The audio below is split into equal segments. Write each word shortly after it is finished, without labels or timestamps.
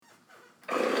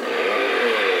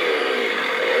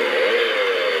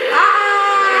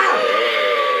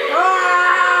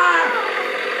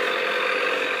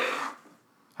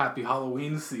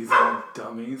Halloween season,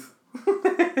 dummies.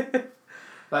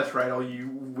 That's right, all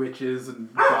you witches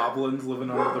and goblins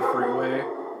living under the freeway.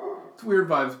 It's Weird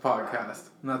Vibes Podcast,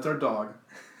 and that's our dog.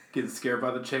 Getting scared by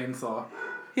the chainsaw.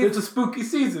 It's a spooky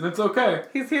season, it's okay.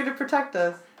 He's here to protect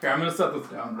us. Here, I'm gonna set this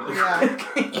down really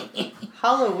quick.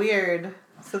 Hollow-weird.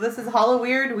 So this is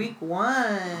Hollow-weird week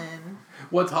 1.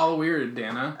 What's Hollow-weird,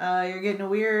 Dana? You're getting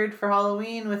weird for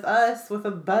Halloween with us with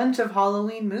a bunch of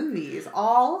Halloween movies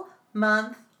all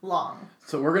month long.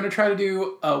 So we're gonna try to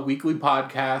do a weekly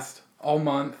podcast all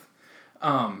month.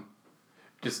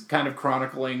 Just kind of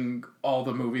chronicling all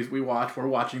the movies we watch. We're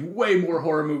watching way more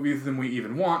horror movies than we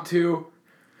even want to.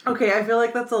 Okay, I feel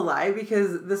like that's a lie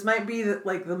because this might be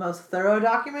the most thorough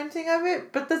documenting of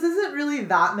it, but this isn't really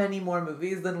that many more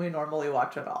movies than we normally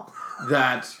watch at all.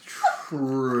 That's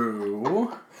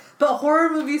true. But horror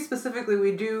movies specifically,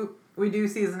 we do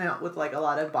season out with a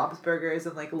lot of Bob's Burgers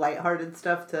and lighthearted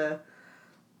stuff to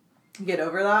get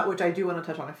over that, which I do want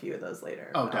to touch on a few of those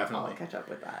later. Oh, definitely. I'll catch up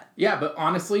with that. Yeah, but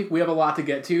honestly, we have a lot to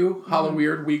get to.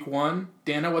 Hollow-weird week 1.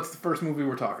 Dana, what's the first movie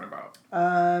we're talking about?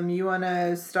 You want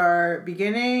to start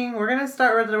beginning? We're going to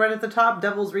start right at the top,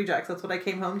 Devil's Rejects. That's what I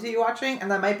came home to you watching, and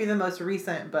that might be the most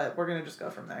recent, but we're going to just go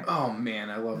from there. Oh, man,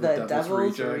 I love the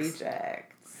Devil's Rejects.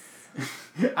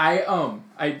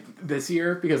 I this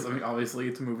year, because obviously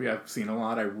it's a movie I've seen a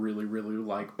lot, I really, really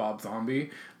like Bob Zombie.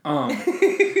 Oh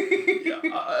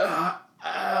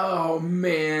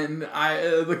man,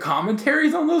 the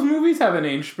commentaries on those movies haven't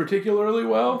aged particularly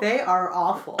well. They are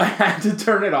awful. I had to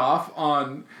turn it off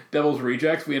on Devil's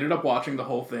Rejects. We ended up watching the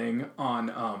whole thing on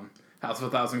House of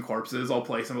a Thousand Corpses. I'll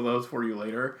play some of those for you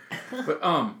later. But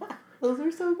those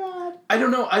are so bad. I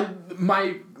don't know.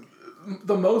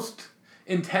 The most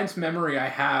intense memory I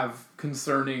have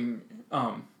concerning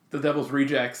the Devil's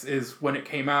Rejects is when it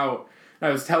came out. I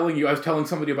was telling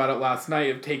somebody about it last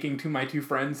night, of taking my two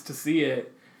friends to see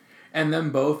it, and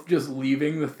them both just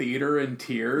leaving the theater in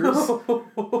tears.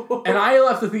 And I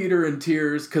left the theater in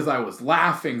tears because I was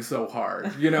laughing so hard,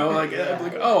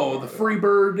 the free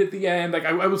bird at the end.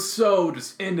 I was so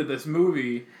just into this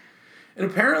movie, and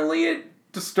apparently it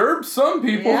disturbed some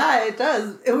people. Yeah, it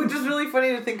does. It was just really funny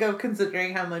to think of,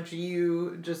 considering how much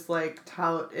you just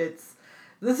tout its.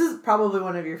 This is probably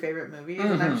one of your favorite movies,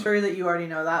 and I'm sure that you already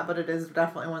know that, but it is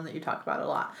definitely one that you talk about a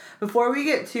lot. Before we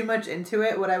get too much into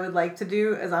it, what I would like to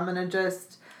do is I'm going to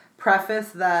just preface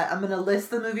that I'm going to list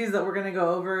the movies that we're going to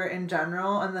go over in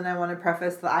general, and then I want to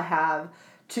preface that I have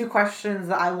 2 questions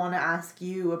that I want to ask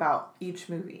you about each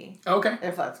movie. Okay.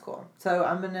 If that's cool. So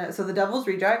The Devil's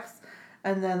Rejects,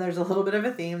 and then there's a little bit of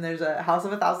a theme. There's a House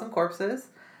of a Thousand Corpses,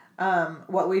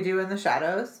 What We Do in the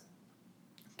Shadows,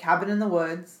 Cabin in the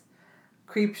Woods,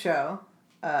 Creepshow,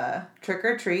 Trick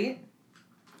or Treat,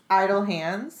 Idle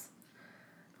Hands.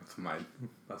 That's my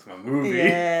movie.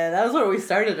 Yeah, that was what we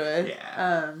started with.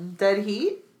 Yeah. Dead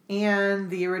Heat, and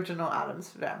the original Addams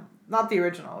Family. Not the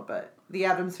original, but the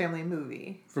Addams Family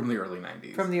movie. From the early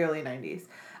 90s.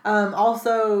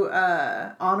 Also,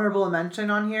 honorable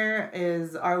mention on here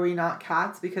is Are We Not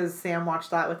Cats? Because Sam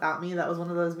watched that without me. That was one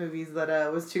of those movies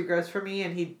that was too gross for me,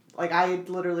 and I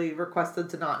literally requested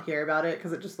to not hear about it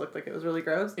because it just looked like it was really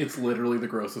gross. It's literally the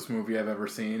grossest movie I've ever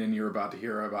seen, and you're about to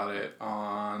hear about it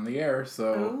on the air,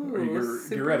 so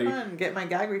you're ready. Fun. Get my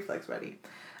gag reflex ready.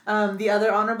 The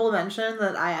other honorable mention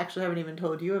that I actually haven't even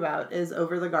told you about is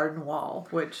Over the Garden Wall,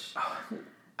 which...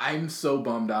 I'm so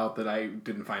bummed out that I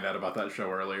didn't find out about that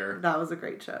show earlier. That was a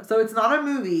great show. So it's not a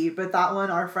movie, but that one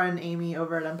our friend Amy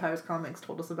over at Empire's Comics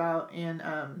told us about, and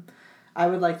I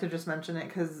would like to just mention it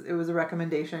because it was a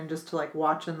recommendation just to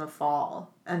watch in the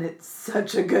fall, and it's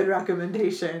such a good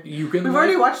recommendation. We've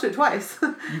already watched it twice.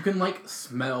 You can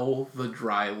smell the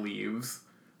dry leaves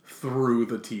through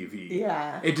the TV.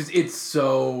 Yeah. It's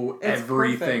so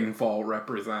everything perfect. Fall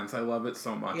represents. I love it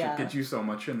so much. Yeah. It gets you so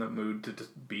much in the mood to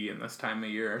just be in this time of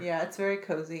year. Yeah, it's very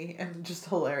cozy and just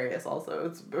hilarious also.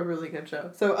 It's a really good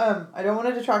show. So, I don't want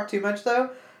to detract too much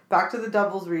though. Back to the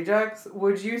Devil's Rejects.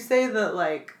 Would you say that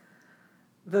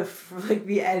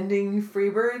the ending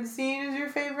Freebird scene is your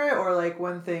favorite, or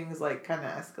when things kind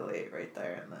of escalate right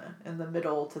there in the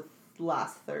middle to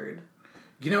last third?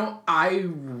 I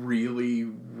really,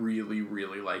 really,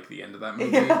 really like the end of that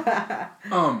movie. Yeah.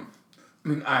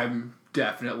 I'm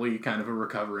definitely kind of a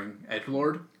recovering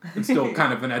edgelord, and still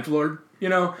kind of an edgelord,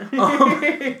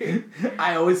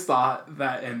 I always thought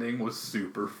that ending was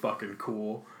super fucking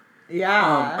cool.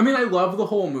 Yeah. I love the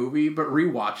whole movie, but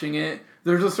rewatching it,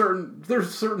 there's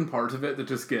certain parts of it that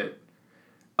just get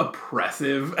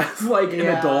oppressive as an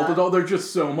adult. There's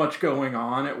just so much going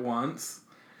on at once.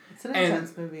 It's an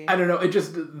intense movie. I don't know,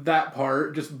 that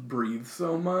part just breathes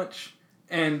so much.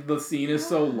 and the scene is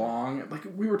so long. Like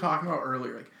we were talking about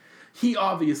earlier, like he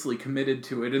obviously committed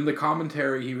to it. In the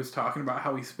commentary, he was talking about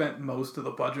how he spent most of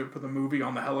the budget for the movie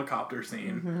on the helicopter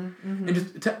scene. And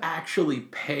just to actually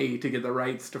pay to get the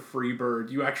rights to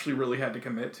Freebird, you actually really had to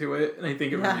commit to it. And I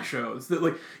think it really shows. That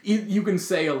like you can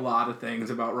say a lot of things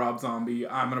about Rob Zombie.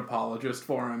 I'm an apologist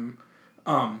for him.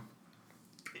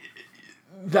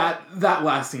 That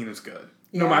last scene is good.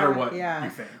 No matter what you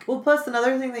think. Well, plus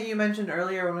another thing that you mentioned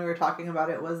earlier when we were talking about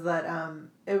it was that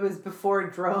it was before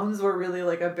drones were really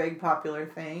like a big popular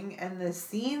thing, and the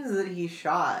scenes that he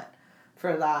shot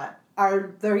for that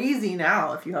they're easy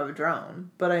now if you have a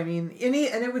drone. But I mean, and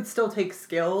it would still take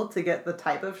skill to get the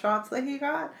type of shots that he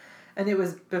got, and it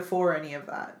was before any of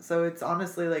that. So it's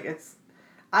honestly like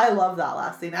I love that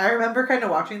last scene. I remember kind of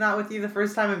watching that with you the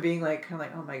first time and being like, kind of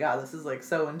like, oh my god, this is like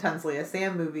so intensely a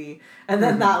Sam movie. And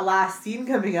then that last scene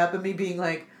coming up and me being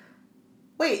like,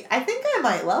 wait, I think I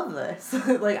might love this.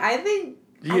 Like, I think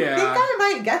I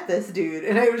might get this dude.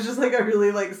 And it was just like a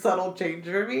really like subtle change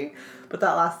for me. But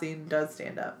that last scene does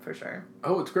stand up for sure.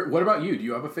 Oh, it's great. What about you? Do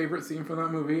you have a favorite scene from that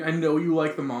movie? I know you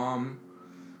like the mom.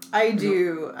 I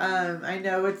do. I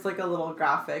know it's like a little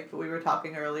graphic, but we were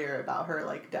talking earlier about her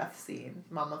like death scene,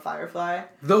 Mama Firefly.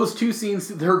 Those two scenes,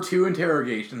 her two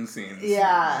interrogation scenes,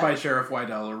 by Sheriff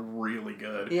Wydell are really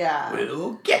good. Yeah,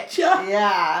 we'll get ya.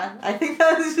 Yeah, I think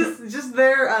that's just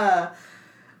their.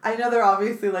 I know they're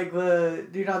obviously like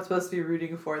you're not supposed to be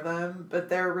rooting for them, but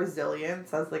their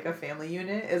resilience as like a family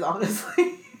unit is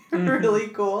honestly really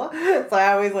cool. So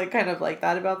I always like kind of like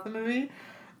that about the movie.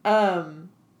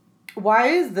 Why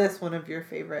is this one of your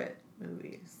favorite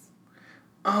movies?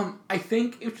 I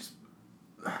think it just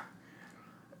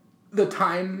the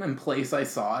time and place I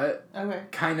saw it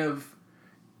kind of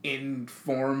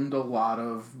informed a lot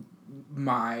of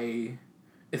my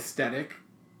aesthetics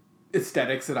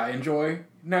that I enjoy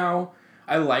now.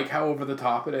 I like how over the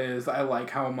top it is. I like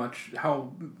how much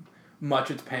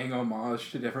it's paying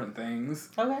homage to different things.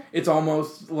 Okay. It's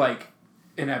almost like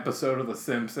an episode of The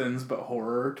Simpsons, but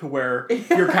horror, to where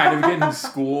you're kind of getting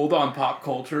schooled on pop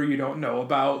culture you don't know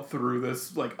about through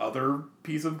this like other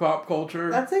piece of pop culture.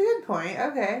 That's a good point.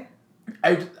 Okay.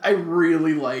 I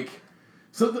really like,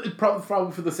 so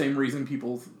probably for the same reason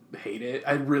people hate it.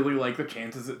 I really like the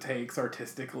chances it takes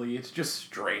artistically. It's just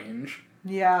strange.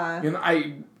 Yeah. You know,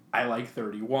 I like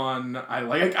 31. I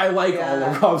like all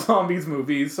of Rob Zombie's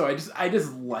movies. So I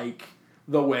just like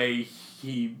the way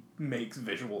he makes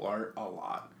visual art a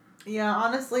lot. Yeah,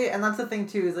 honestly, and that's the thing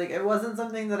too, is like it wasn't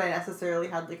something that I necessarily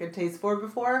had like a taste for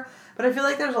before, but I feel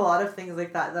like there's a lot of things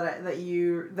like that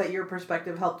your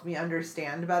perspective helped me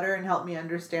understand better and helped me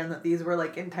understand that these were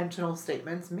like intentional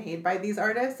statements made by these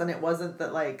artists, and it wasn't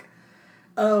that like,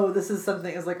 oh, this is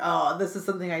something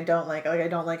I don't like I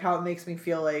don't like how it makes me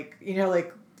feel, like, you know,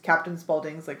 like Captain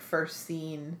Spaulding's like first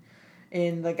scene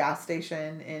in the gas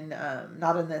station in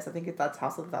not in this, I think that's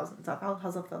House of a Thousand. Is that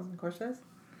House of a Thousand Corpses?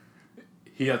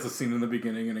 He has a scene in the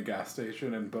beginning in a gas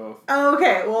station in both. Oh,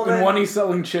 okay. Well, in one he's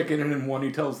selling chicken, and in one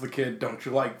he tells the kid, "Don't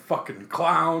you like fucking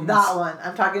clowns?" That one.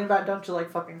 I'm talking about "Don't you like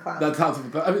fucking clowns?" That's House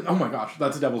of. I mean, oh my gosh,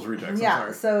 that's Devil's Rejects.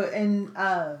 Yeah. So in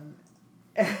I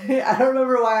don't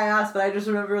remember why I asked, but I just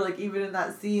remember like even in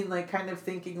that scene, like kind of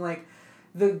thinking like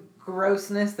the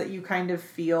grossness that you kind of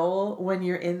feel when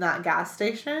you're in that gas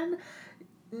station.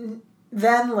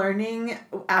 Then learning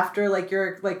after like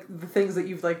your like the things that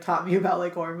you've like taught me about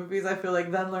like horror movies, I feel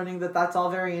like then learning that that's all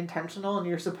very intentional and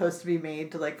you're supposed to be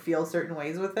made to like feel certain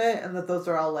ways with it, and that those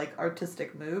are all like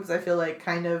artistic moves, I feel like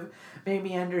kind of made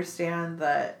me understand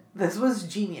that this was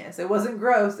genius. It wasn't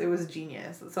gross, it was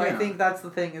genius. So I think that's the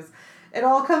thing, is it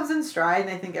all comes in stride, and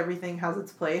I think everything has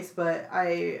its place, but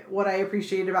what I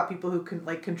appreciate about people who can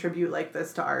like contribute like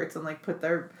this to arts and like put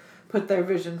their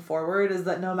vision forward is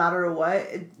that no matter what,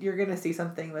 you're going to see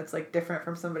something that's like different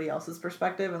from somebody else's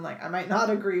perspective. And like, I might not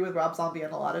agree with Rob Zombie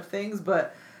on a lot of things,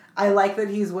 but I like that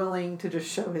he's willing to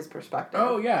just show his perspective.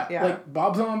 Oh yeah. Like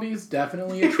Bob Zombie's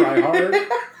definitely a tryhard.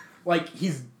 Like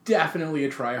he's definitely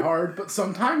a tryhard, but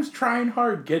sometimes trying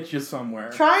hard gets you somewhere.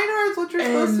 Trying hard is what you're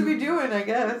supposed to be doing, I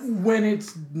guess. When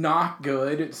it's not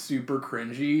good, it's super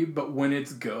cringy, but when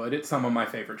it's good, it's some of my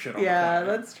favorite shit on the planet.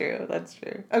 That's true. That's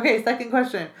true. Okay, second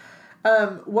question.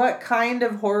 What kind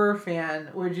of horror fan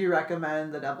would you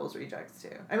recommend The Devil's Rejects to?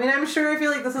 I mean, I feel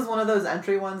like this is one of those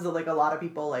entry ones that like a lot of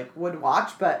people like would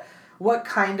watch, but what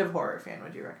kind of horror fan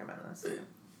would you recommend this to?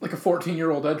 Like a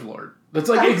 14-year-old edgelord. That's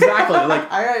like exactly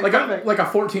like all right, like a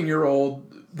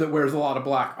 14-year-old that wears a lot of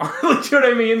black armor. Like, you know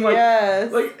what I mean? Like,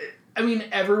 yes. Like, I mean,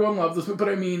 everyone loves this movie, but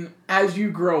I mean, as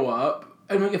you grow up,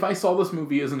 I mean, if I saw this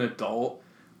movie as an adult,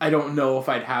 I don't know if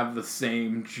I'd have the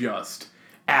same just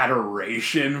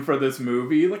adoration for this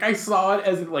movie. Like, I saw it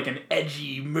as like an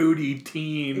edgy, moody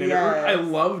teen, and I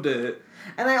loved it.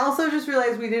 And I also just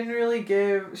realized we didn't really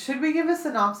should we give a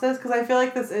synopsis? Because I feel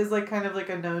like this is like kind of like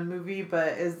a known movie,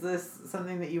 but is this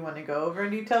something that you want to go over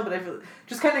in detail? But I feel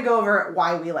just kind of go over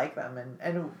why we like them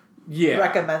and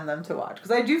recommend them to watch.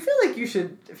 Because I do feel like you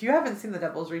should, if you haven't seen The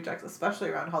Devil's Rejects, especially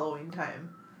around Halloween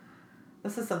time,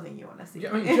 this is something you want to see.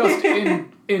 Yeah, I mean, just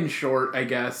in short, I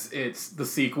guess it's the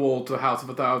sequel to House of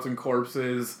a Thousand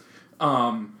Corpses.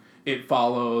 It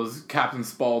follows Captain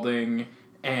Spaulding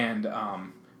and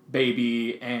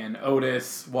Baby and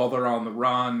Otis while they're on the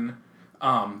run.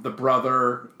 The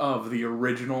brother of the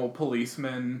original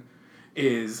policeman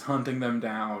is hunting them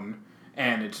down,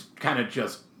 and it's kind of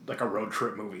just like a road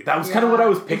trip movie. That was kind of what I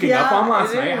was picking up on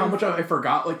last night. How much I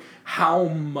forgot, like how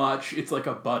much it's like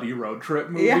a buddy road trip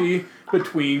movie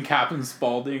between Captain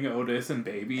Spaulding, Otis, and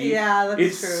Baby. Yeah, that's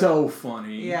it's true. It's so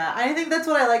funny. Yeah, I think that's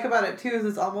what I like about it too. Is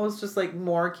it's almost just like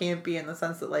more campy in the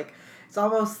sense that like it's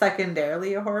almost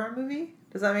secondarily a horror movie.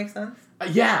 Does that make sense?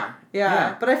 Yeah.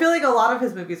 But I feel like a lot of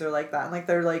his movies are like that. And like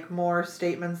they're like more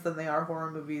statements than they are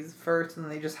horror movies first, and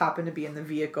they just happen to be in the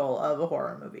vehicle of a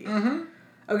horror movie. Mm-hmm.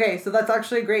 Okay, so that's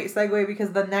actually a great segue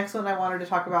because the next one I wanted to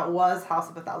talk about was House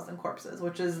of a Thousand Corpses,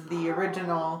 which is the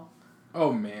original.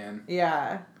 Oh, man.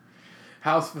 Yeah.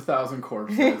 House of a Thousand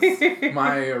Corpses.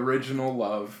 My original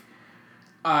love.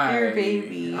 Your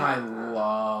baby. I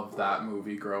love that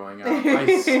movie growing up.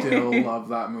 I still love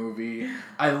that movie.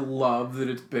 I love that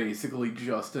it's basically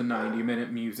just a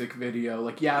 90-minute music video.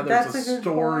 Like, yeah, there's a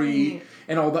story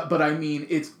and all that, but I mean,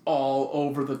 it's all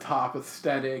over the top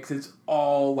aesthetics. It's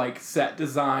all like set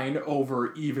design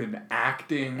over even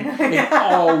acting. It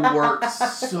all works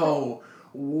so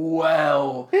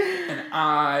well, and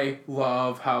I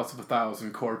love House of a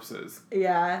Thousand Corpses.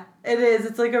 Yeah, it is.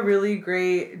 It's like a really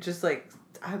great, just like,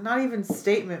 not even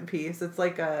statement piece. It's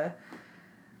like a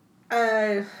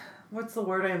what's the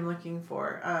word I'm looking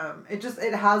for?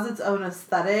 It has its own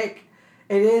aesthetic.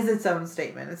 It is its own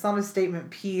statement. It's not a statement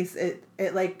piece. It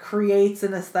like creates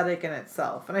an aesthetic in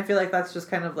itself. And I feel like that's just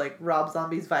kind of like Rob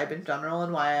Zombie's vibe in general,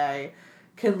 and why I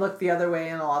can look the other way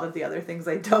in a lot of the other things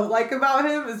I don't like about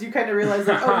him, is you kind of realize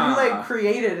like, oh, you like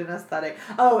created an aesthetic.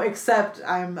 Oh, except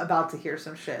I'm about to hear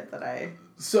some shit that I...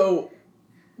 So,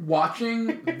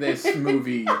 watching this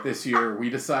movie this year, we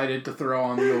decided to throw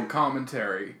on the old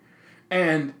commentary.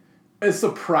 And as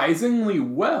surprisingly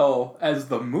well as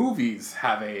the movies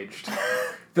have aged,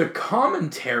 the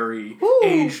commentary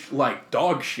aged like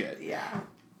dog shit. Yeah.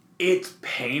 It's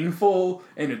painful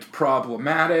and it's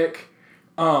problematic.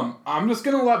 I'm just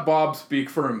gonna let Bob speak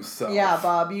for himself. Yeah,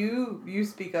 Bob, you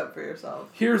speak up for yourself.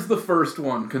 Here's the first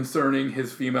one concerning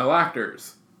his female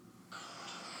actors.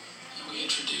 We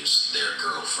introduced their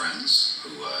girlfriends,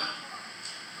 who, I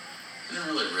didn't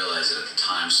really realize it at the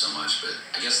time so much, but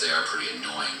I guess they are pretty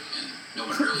annoying, and no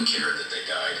one really cared that they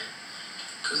died.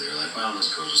 Because they were like, well,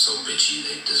 those girls are so bitchy,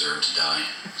 they deserve to die.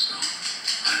 So,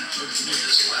 I don't know, maybe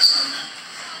this is a lesson on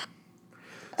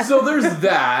that. So there's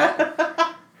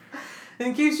that.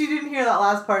 In case you didn't hear that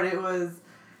last part, it was,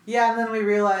 and then we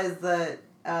realized that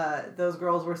those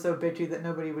girls were so bitchy that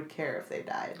nobody would care if they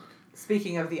died.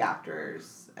 Speaking of the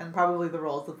actors, and probably the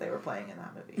roles that they were playing in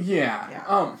that movie.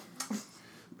 Yeah.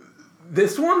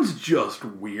 This one's just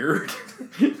weird.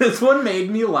 This one made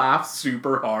me laugh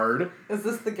super hard. Is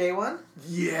this the gay one?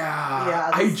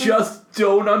 Yeah. I just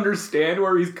don't understand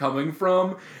where he's coming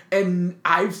from. And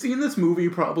I've seen this movie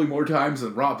probably more times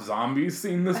than Rob Zombie's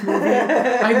seen this movie.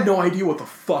 I have no idea what the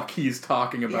fuck he's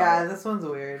talking about. Yeah, this one's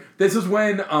weird. This is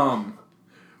when,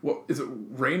 what is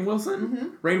it, Rainn Wilson?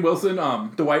 Mm-hmm. Rainn Wilson,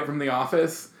 Dwight from The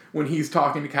Office, when he's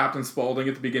talking to Captain Spaulding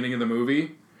at the beginning of the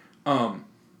movie.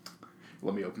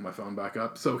 Let me open my phone back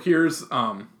up. So here's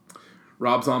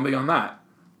Rob Zombie on that.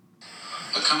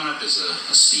 Coming up is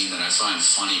a scene that I find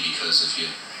funny because if you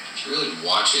really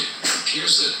watch it, it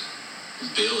appears that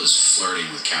Bill is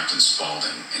flirting with Captain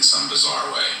Spaulding in some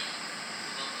bizarre way.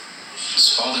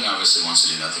 Spaulding obviously wants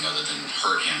to do nothing other than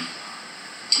hurt him,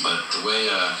 but the way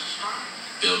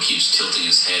Bill keeps tilting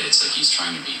his head, it's like he's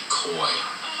trying to be coy.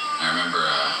 And I remember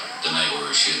the night we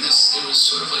were shooting this, it was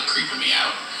sort of like creeping me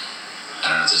out. I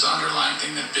don't know if there's an underlying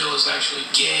thing that Bill is actually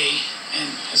gay and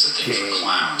has a thing for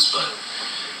clowns, but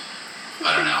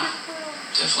I don't know.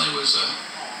 Definitely was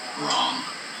wrong.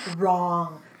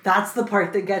 Wrong. That's the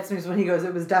part that gets me, is when he goes,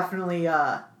 it was definitely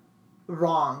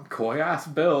wrong. Coy-ass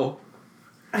Bill.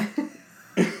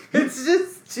 It's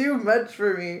just too much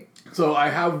for me. So I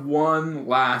have one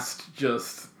last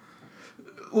just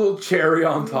little cherry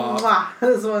on top. Mwah,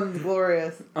 this one's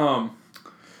glorious. All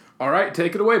right,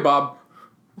 take it away, Bob.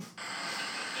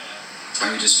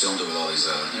 we just filmed it with all these,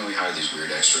 we hired these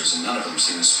weird extras, and none of them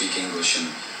seemed to speak English, and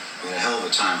we had a hell of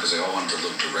a time because they all wanted to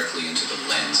look directly into the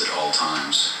lens at all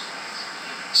times.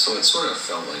 So it sort of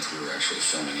felt like we were actually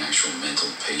filming actual mental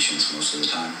patients most of the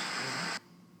time.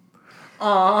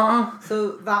 Aww.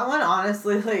 So that one,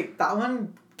 honestly, like, that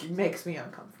one makes me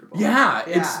uncomfortable. Yeah,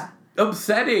 it's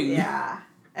upsetting. Yeah.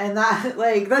 And that,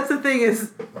 like, that's the thing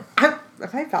is, am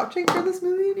I vouching for this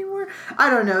movie anymore? I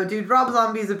don't know, dude. Rob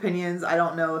Zombie's opinions, I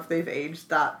don't know if they've aged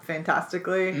that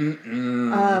fantastically.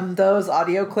 Those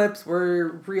audio clips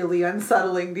were really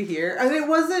unsettling to hear. And it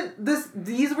wasn't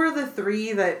these were the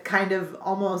three that kind of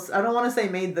almost, I don't want to say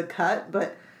made the cut,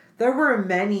 but there were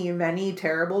many, many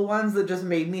terrible ones that just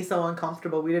made me so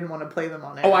uncomfortable we didn't want to play them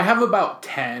on air. Oh, I have about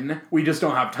 10. We just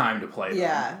don't have time to play them.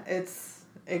 Yeah,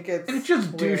 it gets And it's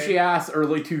just douchey-ass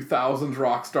early 2000s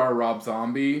rock star Rob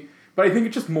Zombie. But I think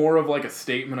it's just more of like a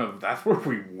statement of that's where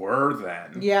we were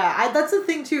then. Yeah, that's the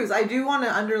thing too, is I do want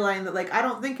to underline that, like, I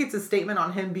don't think it's a statement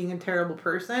on him being a terrible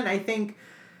person. I think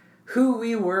who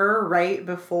we were right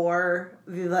before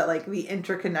the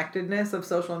interconnectedness of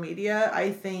social media,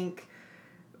 I think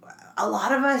a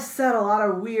lot of us said a lot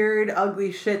of weird,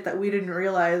 ugly shit that we didn't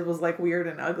realize was, like, weird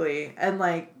and ugly. And,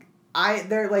 like,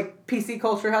 PC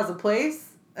culture has a place,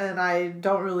 and I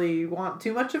don't really want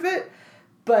too much of it.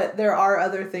 But there are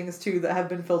other things, too, that have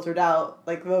been filtered out.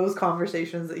 Like, those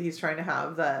conversations that he's trying to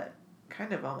have that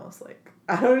kind of almost, like,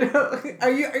 I don't know.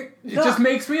 It just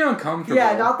makes me uncomfortable.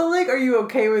 Yeah, not the, like, are you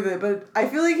okay with it? But I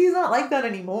feel like he's not like that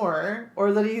anymore.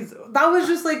 Or that that was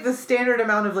just, like, the standard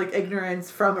amount of, like,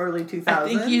 ignorance from early 2000s. I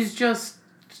think he's just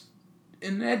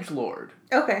an edgelord.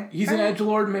 Okay. He's an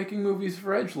edgelord making movies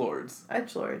for edgelords.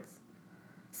 Edgelords.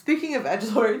 Speaking of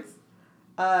edgelords,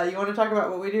 you want to talk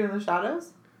about What We Do in the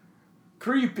Shadows?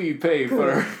 Creepy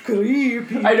paper.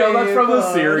 Creepy I know that's from the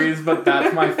paper. series, but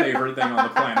that's my favorite thing on the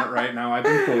planet right now. I've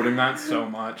been quoting that so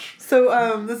much.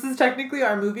 So, this is technically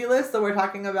our movie list, so we're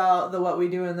talking about the What We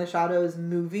Do in the Shadows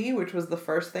movie, which was the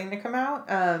first thing to come out.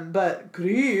 But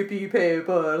creepy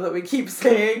paper that we keep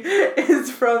saying is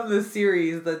from the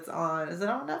series that's on, is it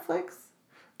on Netflix?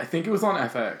 I think it was on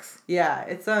FX. Yeah,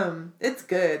 it's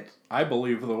good. I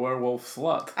believe the werewolf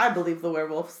slut. I believe the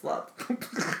werewolf slut.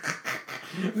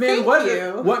 Man, Thank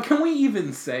you. what can we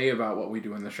even say about What We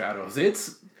Do in the Shadows?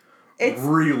 It's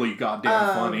really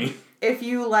goddamn funny. If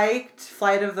you liked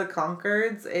Flight of the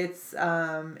Conchords, it's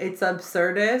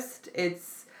absurdist.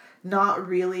 It's not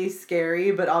really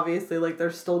scary, but obviously, like,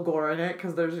 there's still gore in it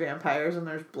because there's vampires and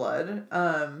there's blood.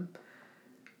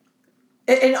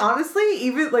 And honestly,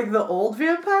 even, like, the old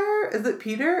vampire, is it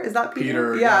Peter? Is that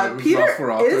Peter? Yeah, Peter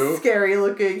Nosferatu. is scary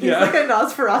looking. He's like a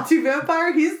Nosferatu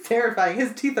vampire. He's terrifying.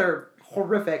 His teeth are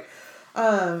horrific.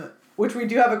 Which we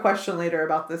do have a question later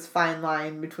about this fine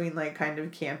line between, like, kind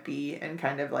of campy and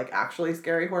kind of, like, actually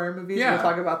scary horror movies. Yeah. We'll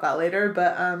talk about that later.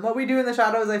 But What We Do in the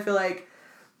Shadows, I feel like,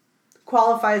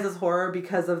 qualifies as horror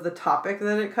because of the topic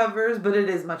that it covers, but it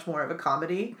is much more of a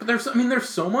comedy. But there's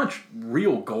so much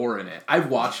real gore in it. I've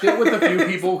watched it with a few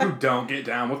people who don't get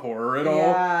down with horror at all.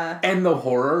 Yeah. And the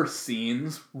horror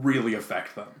scenes really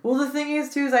affect them. Well, the thing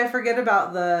is, too, is I forget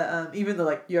about the, even the,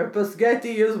 like, your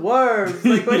biscotti is worms.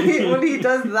 Like, when he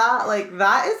does that, like,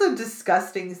 that is a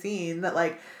disgusting scene that,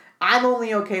 like, I'm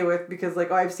only okay with because, like,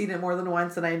 I've seen it more than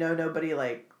once and I know nobody,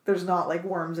 like, there's not, like,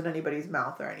 worms in anybody's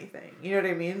mouth or anything. You know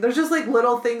what I mean? There's just, like,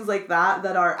 little things like that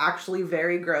are actually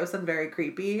very gross and very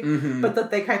creepy, but that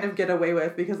they kind of get away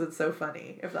with because it's so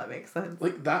funny, if that makes sense.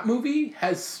 Like, that movie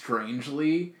has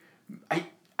strangely...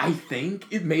 I think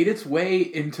it made its way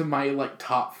into my, like,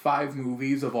 top 5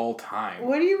 movies of all time.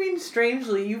 What do you mean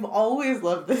strangely? You've always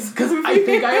loved this movie. Because I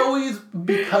think I always...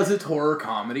 Because it's horror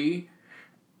comedy,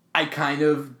 I kind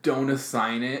of don't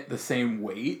assign it the same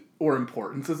weight or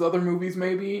importance as other movies,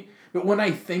 maybe. But when I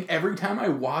think, every time I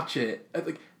watch it, I'm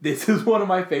like, this is one of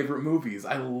my favorite movies.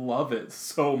 I love it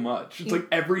so much. It's like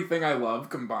everything I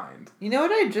love combined. You know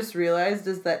what I just realized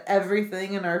is that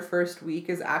everything in our first week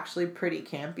is actually pretty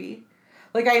campy.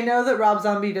 Like, I know that Rob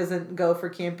Zombie doesn't go for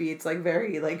campy. It's, like,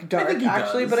 very, like, dark,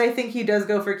 actually. But I think he does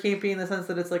go for campy in the sense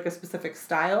that it's, like, a specific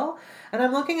style. And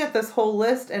I'm looking at this whole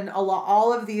list, and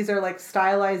all of these are, like,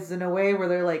 stylized in a way where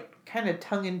they're, like, kind of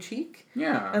tongue-in-cheek.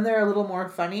 Yeah. And they're a little more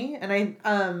funny. And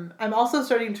I'm also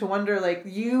starting to wonder, like,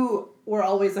 you were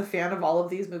always a fan of all of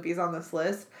these movies on this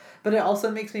list. But it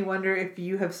also makes me wonder if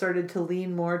you have started to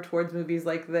lean more towards movies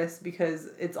like this because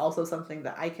it's also something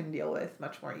that I can deal with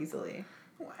much more easily.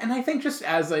 And I think just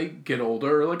as I get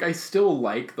older, like, I still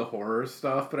like the horror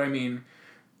stuff, but I mean,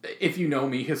 if you know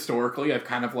me historically, I've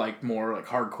kind of liked more, like,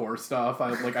 hardcore stuff.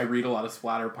 I read a lot of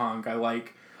splatterpunk. I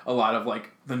like a lot of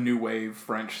like the new wave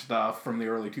French stuff from the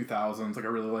early 2000s. Like I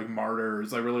really like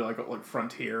Martyrs. I really like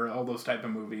Frontier, all those type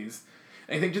of movies.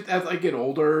 And I think just as I get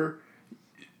older,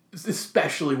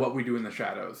 especially What We Do in the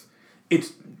Shadows,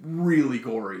 it's really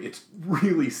gory. It's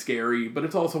really scary, but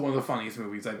it's also one of the funniest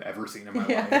movies I've ever seen in my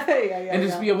life. And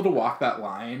just be able to walk that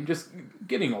line, just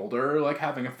getting older, like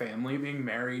having a family, being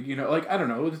married, you know, like, I don't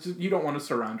know, it's just, you don't want to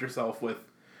surround yourself with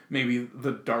maybe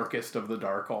the darkest of the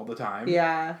dark all the time.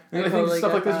 Yeah. And I think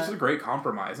stuff like this is just a great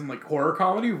compromise. And like horror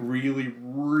comedy really,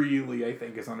 really, I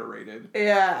think is underrated.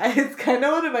 Yeah, it's kind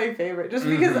of one of my favorite. Just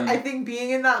because I think being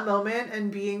in that moment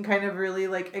and being kind of really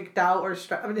like icked out or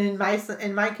stressed. I mean,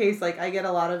 in my case, like I get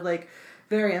a lot of like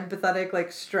very empathetic like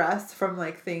stress from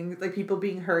like things like people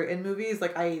being hurt in movies.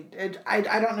 Like I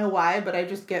don't know why, but I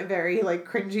just get very like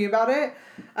cringy about it.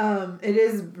 It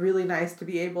is really nice to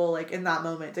be able like in that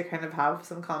moment to kind of have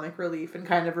some comic relief and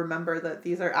kind of remember that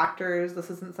these are actors. This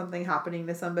isn't something happening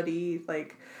to somebody.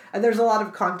 Like, and there's a lot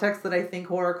of context that I think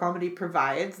horror comedy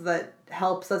provides that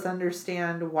helps us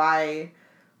understand why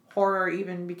horror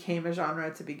even became a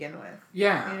genre to begin with.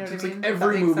 Yeah. You know it's what I mean? like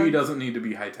every movie doesn't need to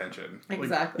be high tension.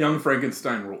 Exactly. Like, Young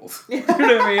Frankenstein rules. You know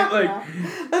what I mean? Like,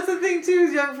 yeah. That's the thing too,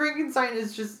 is Young Frankenstein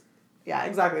is just, yeah,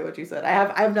 exactly what you said. I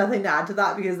have nothing to add to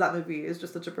that because that movie is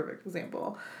just such a perfect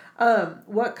example.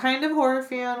 What kind of horror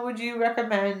fan would you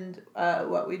recommend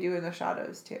What We Do in the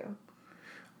Shadows to?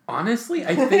 Honestly,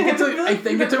 I think it's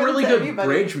a really good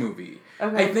bridge movie.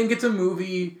 Okay. I think it's a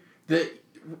movie that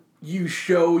you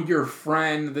show your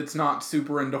friend that's not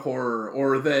super into horror,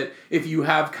 or that if you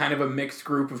have kind of a mixed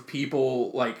group of people,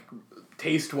 like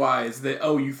taste-wise, that,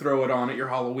 oh, you throw it on at your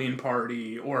Halloween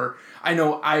party, or I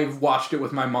know I've watched it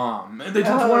with my mom. It's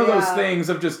just one of those things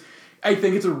of just, I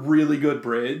think it's a really good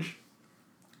bridge,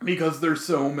 because there's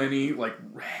so many, like,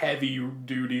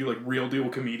 heavy-duty, like, real-deal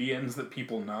comedians that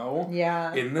people know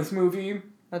in this movie.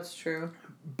 That's true.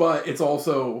 But it's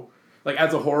also, like,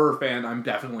 as a horror fan, I'm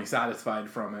definitely satisfied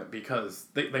from it because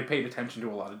they paid attention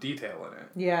to a lot of detail in it.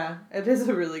 Yeah, it is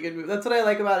a really good movie. That's what I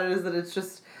like about it, is that it's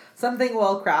just something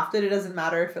well crafted. It doesn't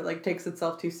matter if it, like, takes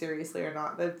itself too seriously or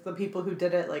not. The people who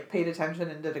did it, like, paid attention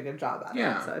and did a good job at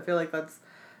it. So I feel like that's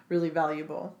really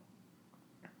valuable.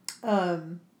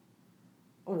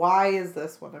 Why is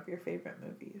this one of your favorite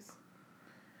movies?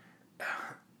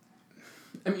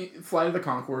 I mean, Flight of the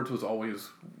Conchords was always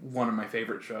one of my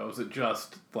favorite shows. It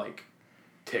just, like,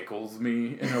 tickles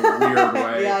me in a weird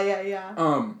way.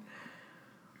 Yeah.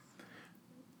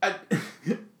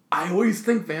 I always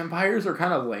think vampires are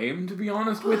kind of lame, to be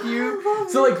honest with you.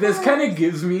 So, like, this kind of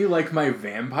gives me, like, my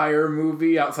vampire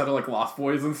movie outside of, like, Lost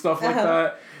Boys and stuff like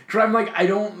that. Because I'm like, I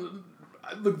don't...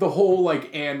 The whole,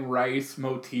 like, Anne Rice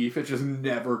motif, it's just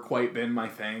never quite been my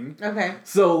thing. Okay.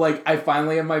 So, like, I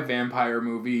finally have my vampire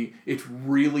movie. It's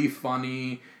really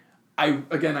funny. I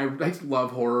just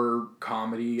love horror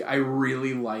comedy. I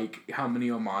really like how many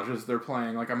homages they're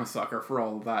playing. Like, I'm a sucker for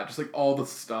all of that. Just, like, all the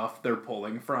stuff they're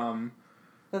pulling from.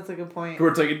 That's a good point. Where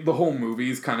it's, like, the whole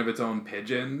movie's kind of its own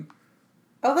pigeon.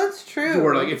 Oh, that's true.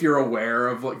 Where, like, if you're aware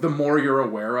of, like, the more you're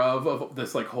aware of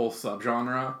this, like, whole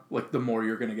subgenre, like, the more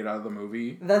you're gonna get out of the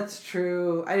movie. That's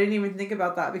true. I didn't even think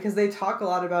about that, because they talk a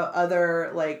lot about other,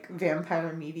 like,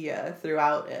 vampire media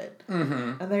throughout it.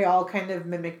 Mm-hmm. And they all kind of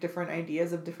mimic different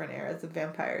ideas of different eras of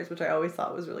vampires, which I always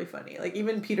thought was really funny. Like,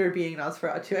 even Peter being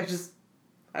Nosferatu,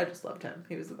 I just loved him.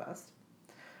 He was the best.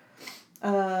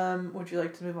 Would you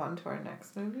like to move on to our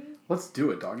next movie? Let's do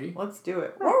it, doggy. Let's do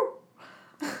it.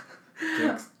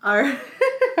 Jinx. Our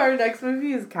next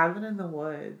movie is Cabin in the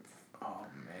Woods. Oh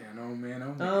man, oh man,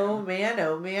 oh man. Oh man,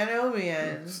 oh man, oh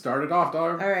man. Start it off,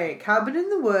 dog. Alright, Cabin in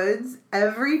the Woods.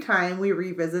 Every time we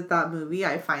revisit that movie,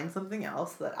 I find something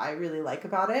else that I really like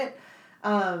about it.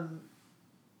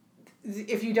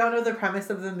 If you don't know the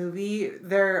premise of the movie,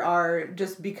 there are,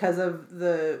 just because of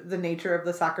the nature of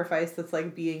the sacrifice that's,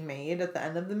 like, being made at the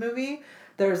end of the movie,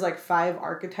 there's, like, 5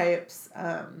 archetypes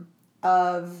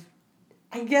of...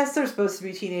 I guess they're supposed to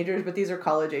be teenagers, but these are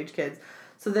college-age kids.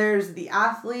 So there's the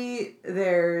athlete,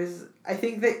 I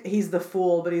think that he's the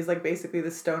fool, but he's, like, basically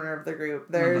the stoner of the group.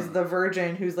 There's the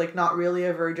virgin, who's, like, not really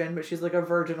a virgin, but she's, like, a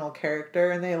virginal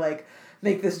character, and they, like,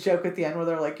 make this joke at the end where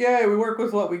they're like, yeah, we work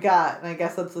with what we got. And I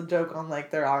guess that's a joke on,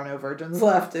 like, there are no virgins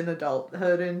left in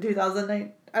adulthood in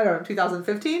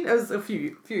 2015? It was a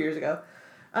few years ago.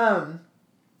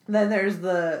 Then there's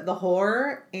the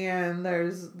whore, and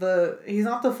there's he's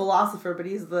not the philosopher, but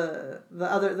he's the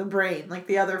brain, like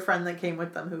the other friend that came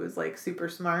with them who was, like, super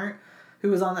smart, who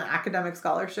was on an academic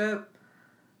scholarship.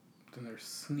 Then there's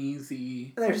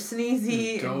Sneezy.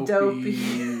 And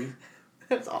Dopey.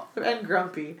 And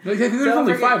Grumpy. I think there's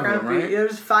only 5 of them, right?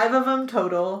 There's 5 of them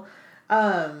total.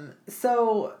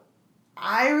 So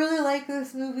I really like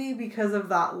this movie because of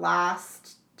that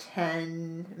last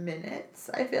 10 minutes,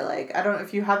 I feel like. I don't know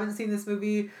if you haven't seen this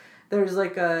movie, there's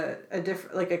like a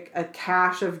different, like a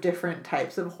cache of different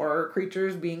types of horror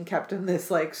creatures being kept in this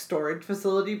like storage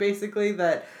facility basically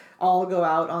that all go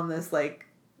out on this like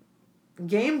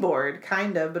game board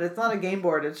kind of, but it's not a game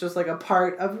board, it's just like a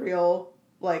part of real,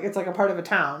 like it's like a part of a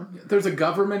town. There's a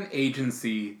government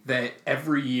agency that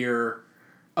every year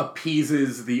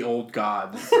appeases the old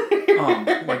gods,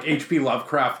 like H.P.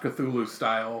 Lovecraft Cthulhu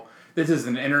style. This is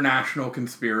an international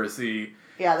conspiracy.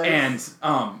 Yeah, and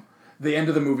the end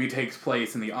of the movie takes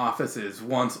place in the offices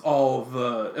once all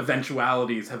the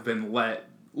eventualities have been let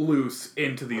loose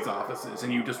into these offices,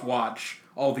 and you just watch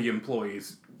all the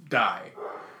employees die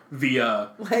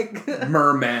via like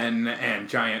mermen and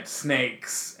giant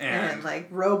snakes and like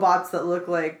robots that look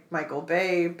like Michael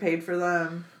Bay paid for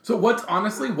them. So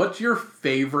what's your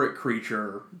favorite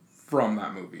creature from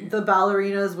that movie? The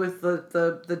ballerinas with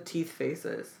the teeth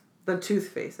faces. The tooth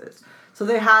faces. So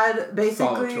they had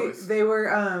basically they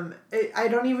were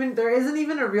there isn't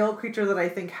even a real creature that I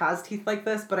think has teeth like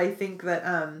this, but I think that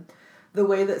the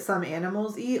way that some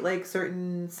animals eat, like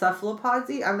certain cephalopods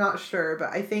eat, I'm not sure,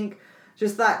 but I think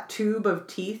just that tube of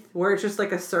teeth where it's just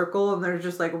like a circle and there's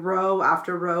just like row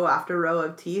after row after row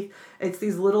of teeth. It's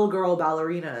these little girl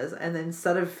ballerinas, and then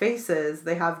instead of faces,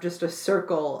 they have just a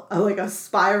circle, like a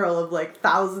spiral of like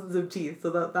thousands of teeth.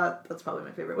 So that's probably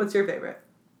my favorite. What's your favorite?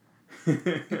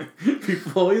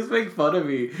 People always make fun of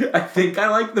me. I think I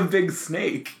like the big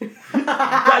snake.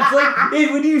 That's like,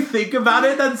 when you think about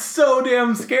it, that's so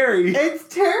damn scary. It's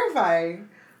terrifying.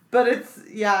 But it's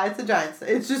a giant snake.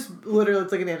 It's just literally,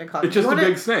 it's like an anaconda. It's just a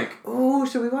big snake. Oh,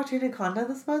 should we watch Anaconda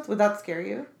this month? Would that scare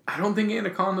you? I don't think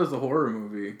Anaconda's a horror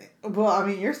movie. Well, I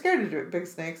mean, you're scared of big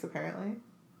snakes, apparently.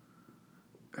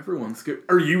 Everyone's scared.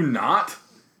 Are you not?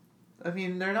 I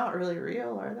mean, they're not really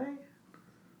real, are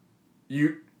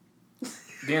they?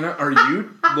 Dana, are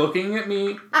you looking at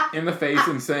me in the face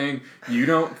and saying you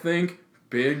don't think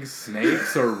big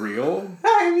snakes are real?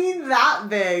 I mean, that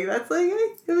big. That's like,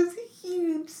 it was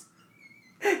huge.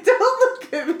 Don't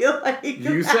look at me like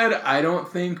you that. said I don't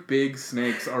think big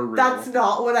snakes are real. That's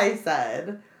not what I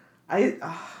said.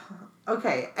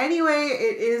 Okay. Anyway,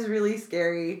 it is really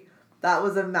scary. That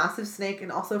was a massive snake,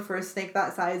 and also for a snake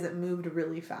that size, it moved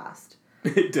really fast.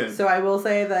 It did. So I will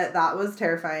say that was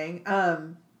terrifying.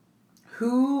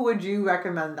 Who would you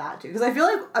recommend that to? Because I feel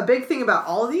like a big thing about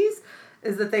all of these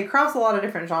is that they cross a lot of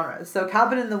different genres. So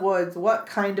Cabin in the Woods, what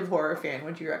kind of horror fan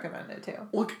would you recommend it to?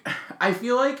 Look, I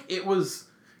feel like it was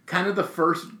kind of the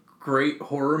first great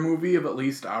horror movie of at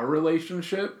least our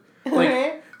relationship.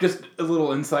 Like, just a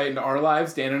little insight into our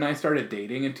lives. Dan and I started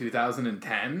dating in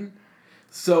 2010.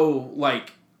 So,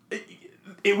 like,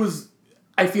 it was...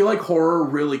 I feel like horror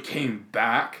really came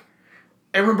back.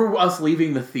 I remember us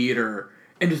leaving the theater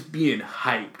and just being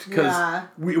hyped because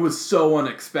it was so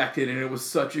unexpected and it was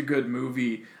such a good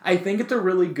movie. I think it's a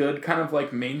really good kind of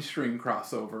like mainstream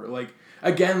crossover. Like,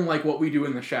 again, like what we do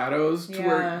in The Shadows, to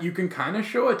where you can kind of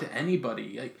show it to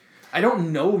anybody. Like, I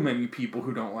don't know many people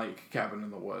who don't like Cabin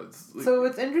in the Woods. Like, so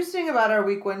what's interesting about our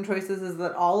week one choices is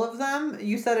that all of them,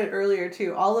 you said it earlier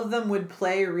too, all of them would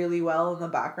play really well in the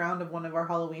background of one of our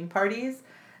Halloween parties.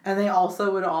 And they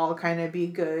also would all kind of be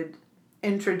good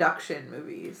introduction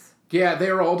movies. Yeah,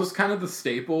 they were all just kind of the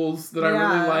staples that I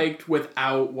really liked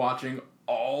without watching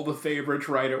all the favorites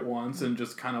right at once and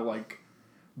just kind of like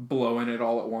blowing it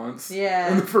all at once. Yeah.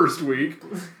 In the first week.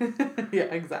 Yeah,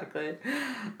 exactly.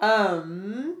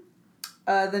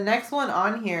 The next one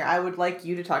on here, I would like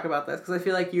you to talk about this because I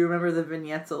feel like you remember the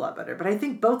vignettes a lot better. But I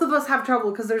think both of us have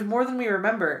trouble because there's more than we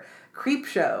remember.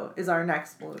 Creepshow is our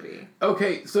next movie.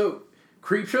 Okay, so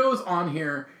Creepshow is on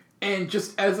here. And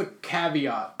just as a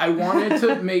caveat, I wanted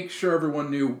to make sure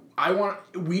everyone knew,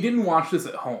 we didn't watch this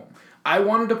at home. I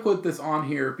wanted to put this on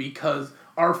here because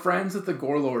our friends at the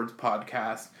Gore Lords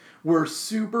podcast were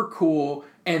super cool,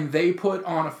 and they put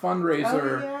on a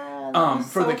fundraiser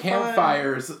for the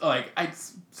campfires, like, I'd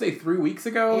say 3 weeks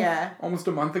ago? Yeah. Almost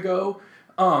a month ago.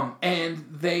 And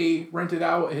they rented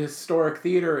out a historic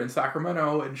theater in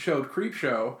Sacramento and showed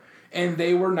Creepshow. And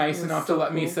they were nice enough to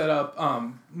let me set up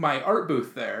my art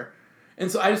booth there.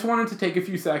 And so I just wanted to take a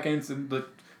few seconds and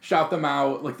shout them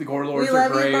out. Like, the Gore Lords are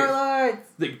great. We love you, Gore Lords!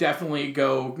 Like, definitely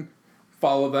go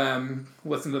follow them,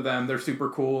 listen to them. They're super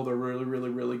cool. They're really, really,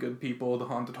 really good people. The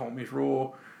Haunted Homies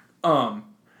rule. And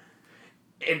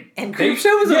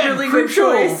Creepshow was a really good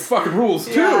choice. Fucking rules,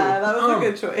 too. Yeah, that was a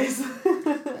good choice.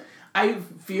 I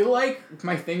feel like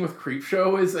my thing with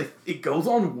Creepshow is it goes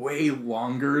on way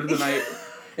longer than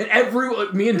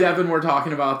And me and Devin were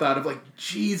talking about that of like,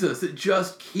 Jesus, it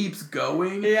just keeps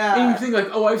going. Yeah. And you think like,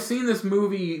 oh, I've seen this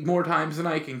movie more times than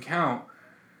I can count.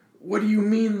 What do you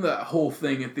mean that whole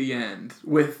thing at the end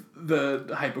with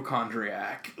the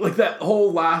hypochondriac? Like that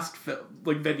whole last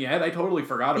vignette, I totally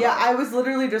forgot about. Yeah, I was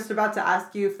literally just about to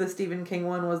ask you if the Stephen King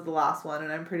one was the last one,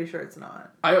 and I'm pretty sure it's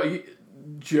not.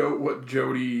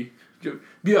 Jody...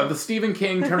 Yeah, the Stephen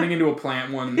King turning into a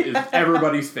plant one is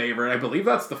everybody's favorite. I believe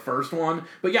that's the first one.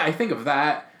 But yeah, I think of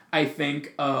that. I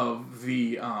think of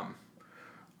the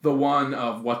one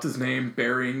of, what's his name,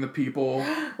 burying the people.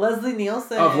 Leslie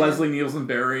Nielsen. Of Leslie Nielsen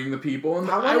burying the people. And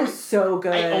that one is so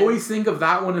good. I always think of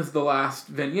that one as the last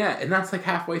vignette, and that's like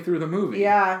halfway through the movie.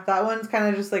 Yeah, that one's kind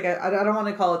of just like, I don't want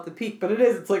to call it the peak, but it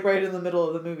is. It's like right in the middle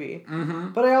of the movie. Mm-hmm.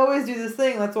 But I always do this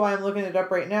thing, that's why I'm looking it up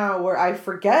right now, where I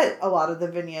forget a lot of the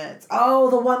vignettes.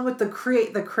 Oh, the one with the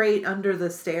crate under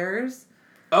the stairs.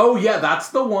 Oh, yeah, that's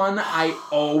the one I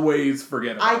always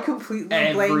forget about. I completely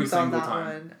blanked on that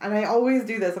one. And I always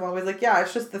do this. I'm always like, yeah,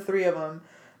 it's just the three of them.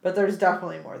 But there's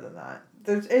definitely more than that.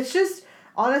 It's just,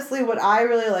 honestly, what I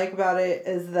really like about it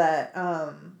is that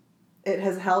it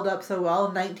has held up so well.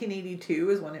 1982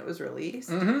 is when it was released.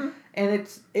 Mm-hmm. And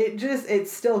it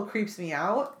still creeps me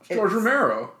out. George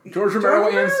Romero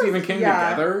and Stephen King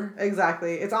together.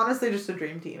 Exactly. It's honestly just a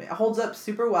dream team. It holds up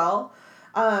super well.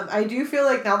 I do feel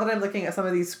like now that I'm looking at some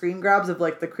of these screen grabs of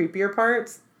like the creepier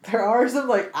parts, there are some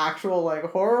like actual like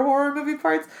horror movie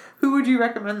parts. Who would you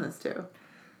recommend this to?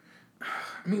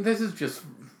 I mean, this is just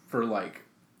for like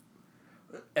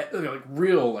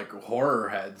real like horror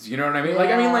heads. You know what I mean?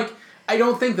 Yeah. I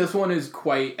don't think this one is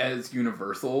quite as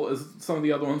universal as some of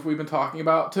the other ones we've been talking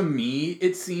about. To me,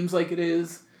 it seems like it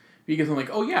is. Because I'm like,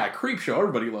 oh yeah, Creepshow.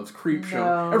 Everybody loves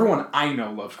Creepshow. Everyone I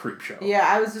know loves Creepshow. Yeah,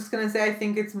 I was just gonna say, I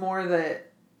think it's more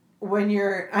that when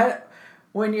you're, I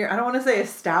don't want to say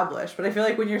established, but I feel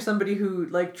like when you're somebody who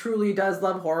like truly does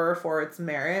love horror for its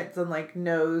merits and like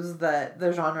knows that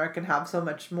the genre can have so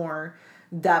much more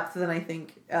depth than I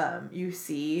think you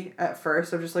see at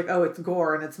first, of just like, oh, it's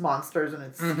gore and it's monsters and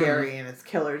it's scary and it's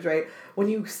killers, right? When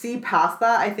you see past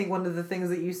that, I think one of the things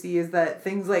that you see is that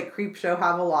things like Creepshow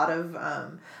have a lot of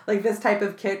like this type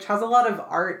of kitsch has a lot of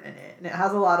art in it, and it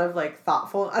has a lot of like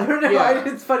thoughtful, I don't know, yeah.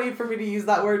 It's funny for me to use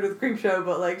that word with Creepshow,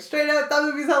 but like straight up, that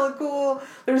movie's hella cool.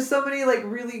 There's so many like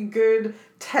really good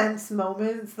tense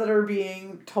moments that are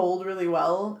being told really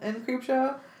well in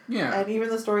Creepshow. Yeah. And even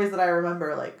the stories that I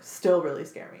remember, like, still really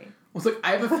scare me. Well, it's like,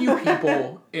 I have a few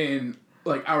people in,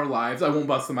 like, our lives, I won't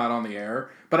bust them out on the air,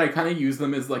 but I kind of use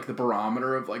them as, like, the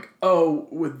barometer of, like, oh,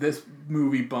 would this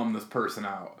movie bum this person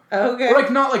out? Okay. Or,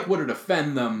 like, not, like, would it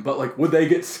offend them, but, like, would they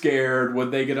get scared?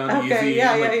 Would they get uneasy? Okay,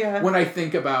 yeah, and, like, yeah. When I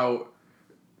think about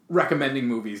recommending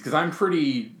movies, because I'm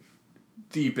pretty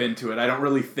deep into it, I don't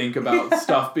really think about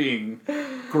stuff being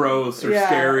gross or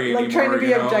scary like anymore. Trying to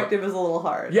be objective is a little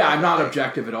hard. Yeah, I'm not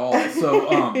objective at all.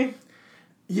 So,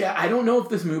 yeah, I don't know if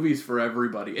this movie's for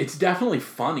everybody. It's definitely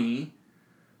funny,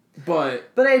 but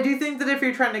I do think that if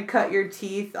you're trying to cut your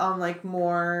teeth on like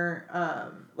more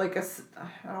like I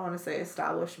don't want to say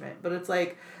establishment, but it's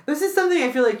like, this is something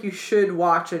I feel like you should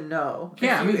watch and know.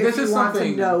 Yeah, this is something.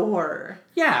 Want to know horror.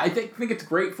 Yeah, I think it's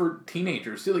great for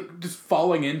teenagers. Like, just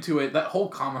falling into it. That whole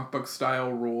comic book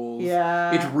style rules.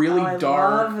 Yeah. It's really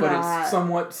dark, but that. it's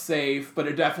somewhat safe, but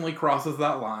it definitely crosses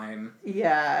that line.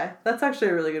 Yeah, that's actually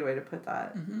a really good way to put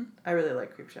that. Mm-hmm. I really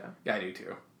like Creepshow. Yeah, I do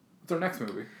too. What's our next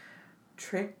movie?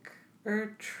 Trick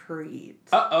or Treat.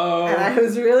 Uh-oh. And I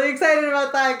was really excited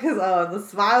about that because, the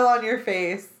smile on your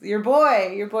face. Your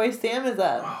boy Sam is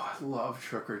up. Oh, I love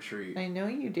Trick or Treat. I know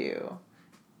you do.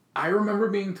 I remember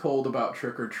being told about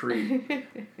Trick or Treat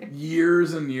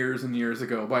years and years and years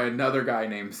ago by another guy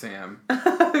named Sam.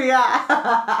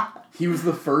 Yeah. He was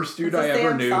the first dude I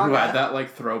ever knew who had that,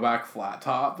 like, throwback flat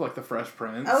top, like the Fresh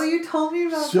Prince. Oh, you told me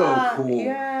about so that. So cool.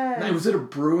 Yeah. And I was at a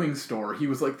brewing store. He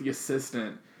was, like, the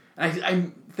assistant. And I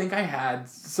think I had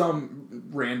some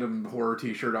random horror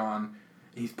t-shirt on.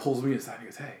 And he pulls me aside and he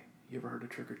goes, hey, you ever heard of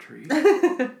Trick or Treat?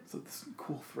 It's like this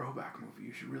cool throwback movie.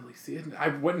 You should really see it. And I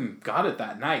went and got it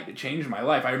that night. It changed my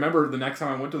life. I remember the next time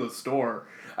I went to the store,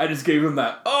 I just gave him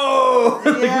that, oh!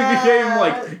 Yeah. We became,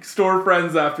 like, store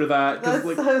friends after that. That's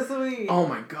like, so sweet. Oh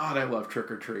my god, I love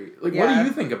Trick or Treat. Like, Yeah. what do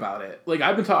you think about it? Like,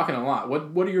 I've been talking a lot.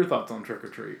 What are your thoughts on Trick or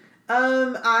Treat?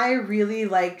 I really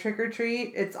like Trick or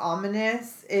Treat. It's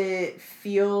ominous. It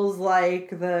feels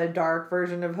like the dark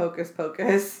version of Hocus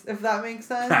Pocus, if that makes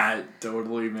sense. That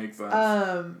totally makes sense.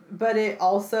 But it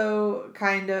also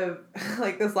kind of,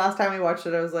 like, this last time we watched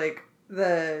it, I was like,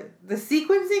 the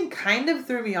sequencing kind of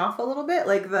threw me off a little bit.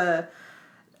 Like,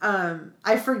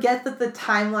 I forget that the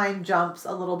timeline jumps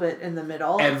a little bit in the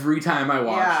middle. Every time I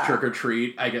watch Trick or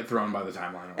Treat, I get thrown by the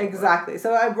timeline. Exactly.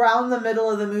 So around the middle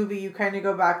of the movie, you kind of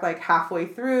go back like halfway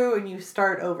through and you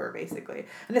start over, basically.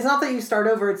 And it's not that you start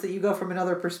over, it's that you go from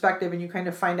another perspective and you kind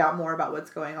of find out more about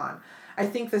what's going on. I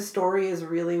think the story is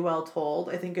really well told.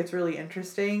 I think it's really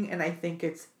interesting, and I think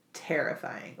it's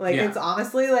terrifying. Like, it's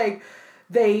honestly, like,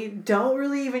 they don't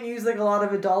really even use, like, a lot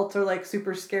of adult or, like,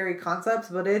 super scary concepts,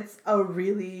 but it's a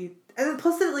really... And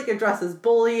plus it, like, addresses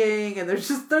bullying, and there's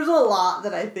a lot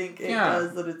that I think it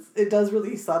does, that it does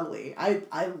really subtly.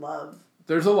 I love...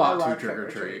 There's a lot to Trick or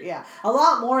Treat. Yeah. A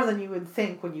lot more than you would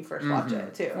think when you first watch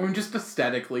it, too. I mean, just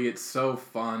aesthetically, it's so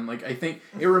fun. Like, I think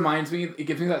it reminds me, it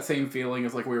gives me that same feeling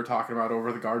as, like, we were talking about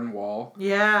Over the Garden Wall.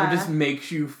 Yeah. It just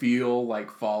makes you feel like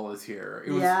fall is here.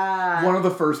 It was one of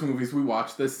the first movies we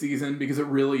watched this season because it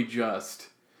really just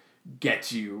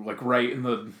gets you, like, right in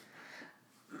the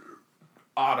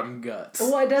autumn guts.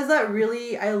 Well, it does that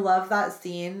really... I love that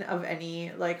scene of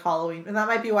any, like, Halloween. And that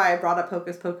might be why I brought up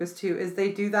Hocus Pocus, too, is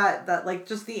they do that, like,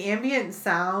 just the ambient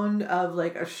sound of,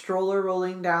 like, a stroller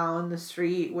rolling down the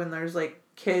street when there's, like,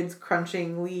 kids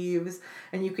crunching leaves.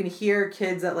 And you can hear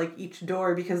kids at, like, each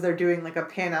door because they're doing, like, a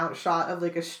pan-out shot of,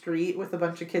 like, a street with a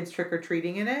bunch of kids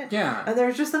trick-or-treating in it. Yeah. And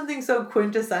there's just something so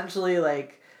quintessentially,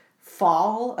 like,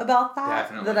 fall about that.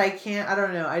 Definitely. That I can't... I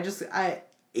don't know.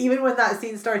 Even when that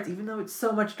scene starts, even though it's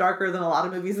so much darker than a lot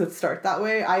of movies that start that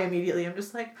way, I immediately am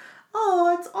just like,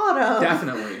 oh, it's autumn.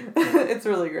 Definitely. It's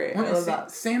really great. I love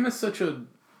that. Sam is such a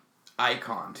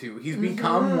icon, too. He's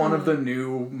become one of the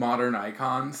new modern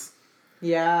icons.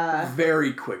 Yeah.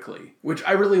 Very quickly. Which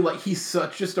I really like. He's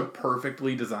such just a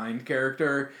perfectly designed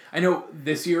character. I know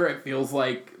this year it feels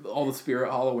like all the Spirit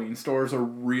Halloween stores are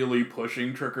really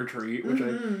pushing Trick or Treat, which I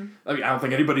mean, I don't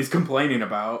think anybody's complaining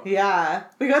about. Yeah.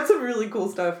 We got some really cool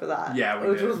stuff for that. Yeah,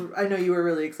 we did. I know you were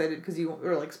really excited because you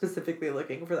were, like, specifically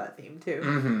looking for that theme, too.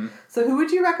 Mm-hmm. So who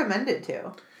would you recommend it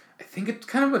to? I think it's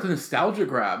kind of a nostalgia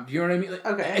grab. Do you know what I mean? Like,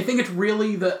 okay. I think it's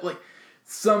really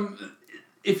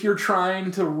if you're trying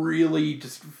to really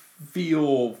just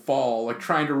feel fall, like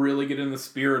trying to really get in the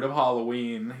spirit of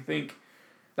Halloween, I think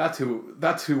that's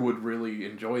who would really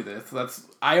enjoy this.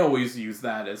 I always use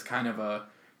that as kind of a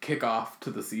kickoff to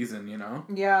the season, you know?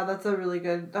 Yeah, that's a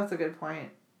good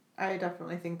point. I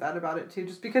definitely think that about it too.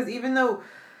 Just because even though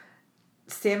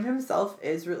Sam himself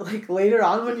is really, like, later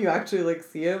on when you actually, like,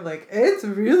 see him, like, it's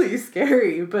really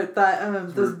scary. But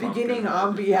that those beginning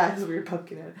his weird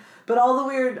pumpkin head. But all the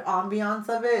weird ambiance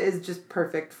of it is just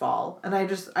perfect fall. And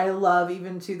I love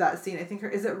even to that scene. I think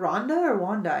is it Rhonda or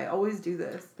Wanda? I always do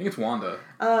this. I think it's Wanda.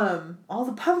 All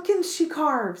the pumpkins she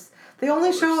carves. They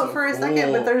only show it for a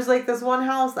second, but there's, like, this one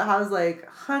house that has, like,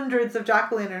 hundreds of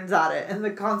jack-o'-lanterns at it. And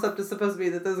the concept is supposed to be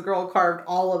that this girl carved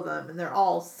all of them. And they're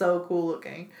all so cool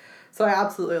looking. So I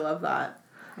absolutely love that.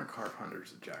 I carve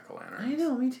hundreds of jack-o'-lanterns. I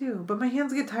know, me too. But my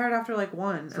hands get tired after, like,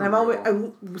 one. For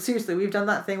and real. seriously, we've done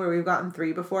that thing where we've gotten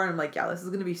 3 before, and I'm like, yeah, this is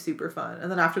going to be super fun.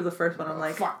 And then after the first one, I'm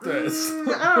like, fuck this.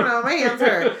 I don't know, my hands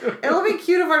hurt. It'll be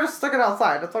cute if I just stick it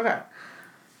outside. It's okay.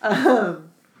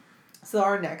 So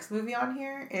our next movie on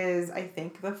here is, I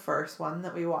think, the first one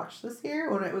that we watched this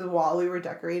year, when it was while we were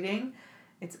decorating.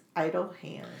 It's Idle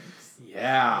Hands.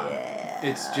 Yeah.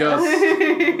 It's just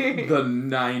the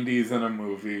 90s in a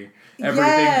movie.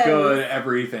 Everything good,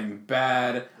 everything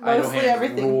bad. Mostly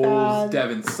everything rules. bad.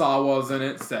 Devin Sawa's in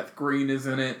it. Seth Green is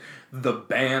in it. The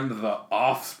band The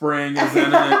Offspring is in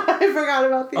it. I forgot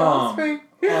about The Offspring.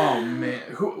 Oh man,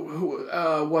 who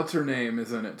what's her name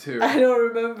is in it too? I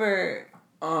don't remember.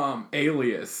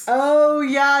 Alias. Oh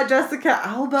yeah, Jessica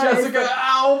Alba. Alba's in it.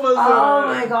 Oh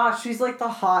my gosh, she's like the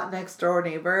hot next door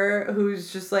neighbor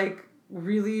who's just like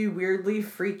really weirdly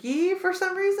freaky for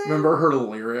some reason. Remember her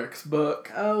lyrics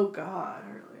book? Oh god,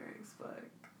 her lyrics book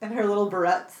and her little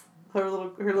barrettes, her little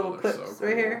clips so cool.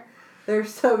 right here. They're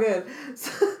so good.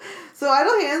 So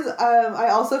Idle Hands, I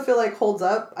also feel like holds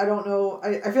up. I don't know.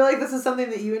 I feel like this is something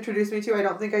that you introduced me to. I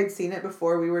don't think I'd seen it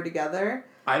before we were together.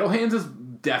 Idle Hands is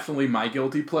definitely my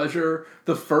guilty pleasure.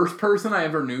 The first person I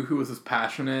ever knew who was as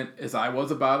passionate as I was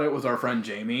about it was our friend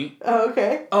Jamie. Oh,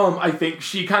 okay. I think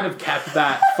she kind of kept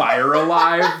that fire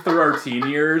alive through our teen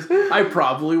years. I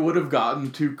probably would have gotten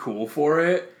too cool for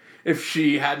it if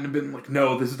she hadn't been like,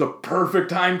 no, this is a perfect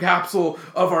time capsule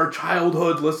of our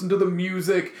childhood. Listen to the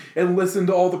music and listen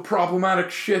to all the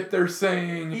problematic shit they're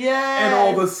saying. Yeah. And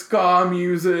all the ska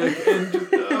music. And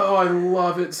just, I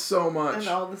love it so much. And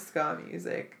all the ska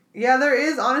music. Yeah, there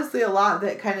is honestly a lot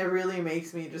that kind of really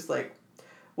makes me just like,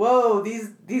 whoa,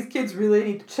 these kids really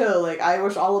need to chill. Like, I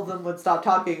wish all of them would stop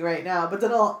talking right now. But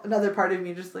then another part of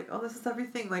me just like, oh, this is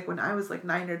everything. Like, when I was like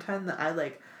 9 or 10 that I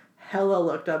like hella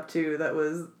looked up to that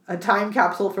was a time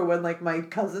capsule for when, like, my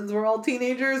cousins were all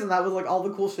teenagers, and that was, like, all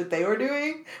the cool shit they were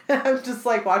doing. And I'm just,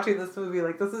 like, watching this movie,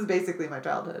 like, this is basically my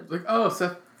childhood. Like, oh,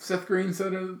 Seth Green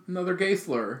said another gay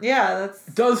slur. Yeah, that's...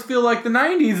 It does feel like the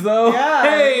 90s, though. Yeah.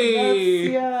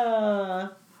 Hey! Yeah.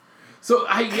 So,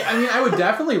 I mean, I would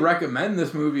definitely recommend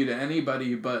this movie to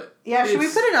anybody, but... Yeah, should we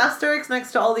put an asterisk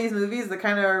next to all these movies that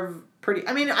kind of are pretty...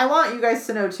 I mean, I want you guys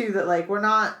to know, too, that, like, we're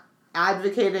not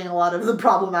advocating a lot of the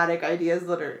problematic ideas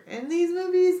that are in these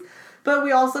movies, but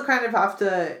we also kind of have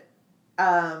to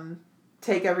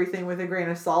take everything with a grain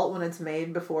of salt when it's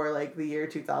made before, like, the year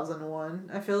 2001,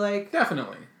 I feel like.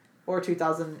 Definitely. Or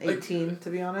 2018, like, to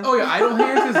be honest. Oh, yeah, Idle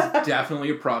Hands is definitely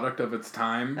a product of its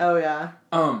time. Oh, yeah.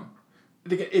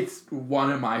 It's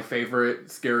one of my favorite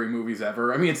scary movies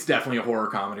ever. I mean, it's definitely a horror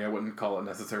comedy. I wouldn't call it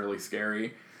necessarily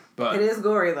scary, but... It is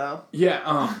gory, though.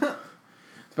 Yeah,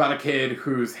 it's about a kid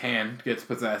whose hand gets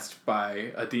possessed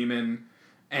by a demon,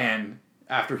 and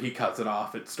after he cuts it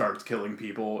off, it starts killing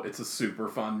people. It's a super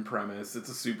fun premise. It's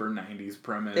a super 90s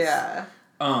premise. Yeah.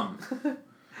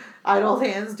 Idle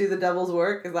hands do the devil's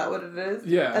work. Is that what it is?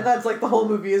 Yeah. And that's, like, the whole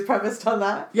movie is premised on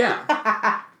that?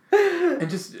 Yeah. And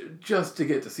just to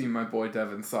get to see my boy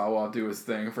Devin Sawa do his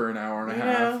thing for an hour and a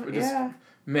half, it just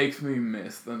makes me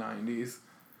miss the 90s.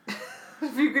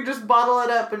 If you could just bottle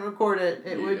it up and record it,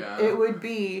 it would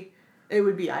be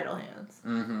Idle Hands.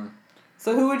 Mm-hmm.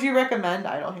 So who would you recommend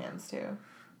Idle Hands to?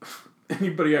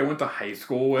 Anybody I went to high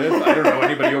school with. I don't know,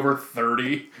 anybody over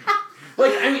 30.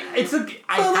 Like, I mean, it's a...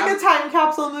 a time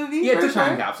capsule movie? Yeah, it's a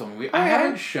time capsule movie. Okay. I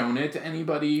haven't shown it to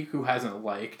anybody who hasn't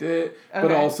liked it,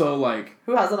 but also, like...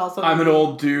 Who hasn't also... I'm an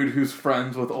old dude who's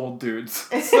friends with old dudes.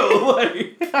 So,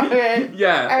 like... Alright.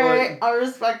 Yeah. Alright, I'll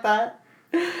respect that.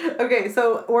 Okay,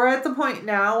 so we're at the point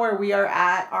now where we are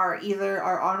at either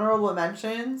our honorable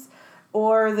mentions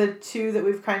or the two that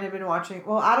we've kind of been watching.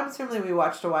 Well, Addams Family we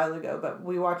watched a while ago, but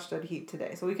we watched Dead Heat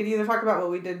today. So we could either talk about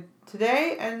what we did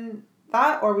today and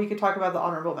that, or we could talk about the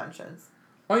honorable mentions.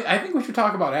 Well, I think we should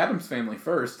talk about Addams Family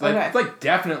first. Like, It's like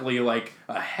definitely like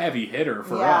a heavy hitter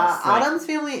for us. Yeah, like, Addams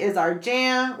Family is our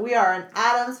jam. We are an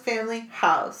Addams Family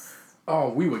house. Oh,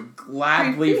 we would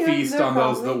gladly feast on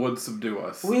those that would subdue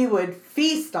us. We would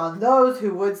feast on those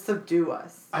who would subdue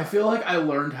us. I feel like I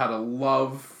learned how to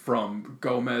love from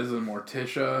Gomez and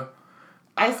Morticia.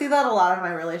 I see that a lot in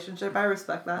my relationship. I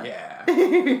respect that. Yeah.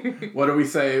 What did we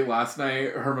say last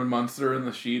night? Herman Munster in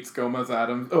the sheets, Gomez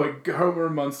Adams. Oh, wait,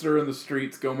 Herman Munster in the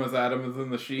streets, Gomez Adams in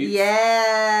the sheets.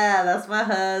 Yeah, that's my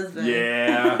husband.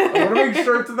 Yeah. I want to make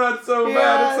shirts of that so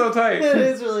bad. It's so tight. It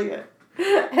is really good.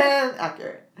 And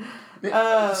accurate.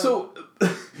 So,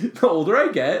 the older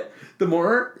I get, the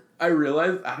more I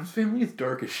realize Addams Family is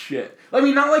dark as shit. I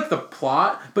mean, not like the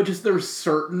plot, but just there's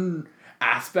certain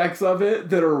aspects of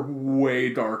it that are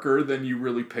way darker than you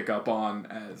really pick up on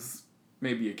as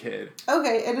maybe a kid.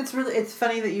 Okay, and it's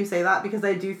funny that you say that because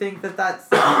I do think that that's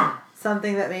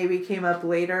something that maybe came up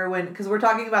later because we're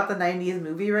talking about the 90s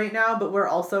movie right now, but we're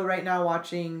also right now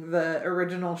watching the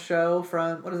original show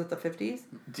from, what is it, the 50s?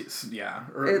 Yeah,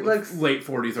 or it looks late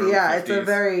 40s, early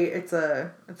 50s. Yeah,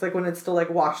 it's like when it's still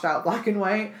like washed out black and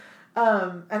white.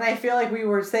 And I feel like we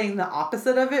were saying the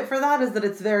opposite of it for that is that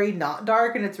it's very not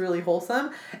dark and it's really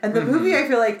wholesome. And the movie I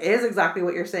feel like is exactly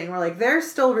what you're saying. We're like, they're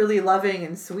still really loving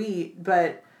and sweet,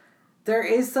 but there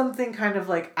is something kind of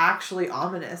like actually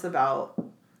ominous about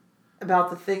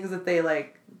the things that they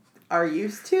like are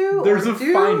used to. There's a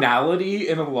finality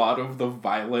in a lot of the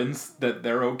violence that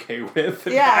they're okay with.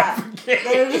 Yeah.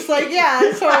 They're just like, yeah,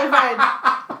 it's totally fine.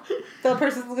 That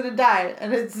person's gonna die.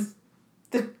 And it's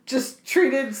just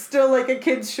treated still like a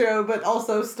kid's show, but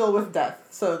also still with death.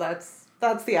 So that's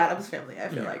the Addams Family, I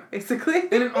feel like, basically.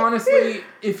 And honestly,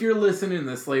 if you're listening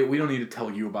this late, we don't need to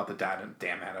tell you about the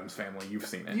damn Addams Family. You've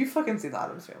seen it. You fucking seen the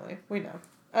Addams Family. We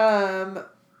know.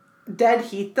 Dead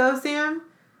Heat, though, Sam?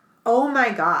 Oh my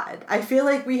god. I feel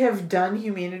like we have done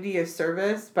humanity a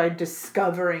service by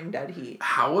discovering Dead Heat.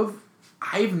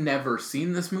 I've never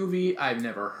seen this movie. I've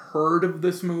never heard of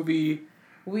this movie.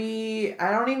 I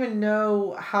don't even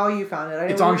know how you found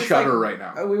it. It's on Shudder right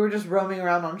now. We were just roaming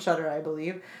around on Shudder, I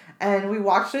believe. And we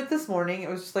watched it this morning. It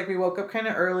was just like we woke up kind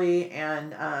of early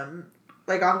and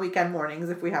like on weekend mornings,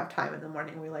 if we have time in the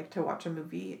morning, we like to watch a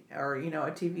movie or,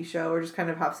 a TV show or just kind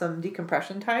of have some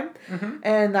decompression time. Mm-hmm.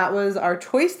 And that was our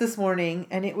choice this morning.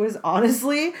 And it was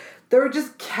honestly, there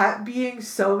just kept being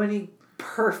so many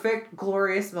perfect,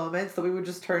 glorious moments that we would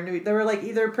just turn to. They were like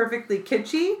either perfectly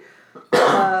kitschy,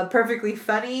 perfectly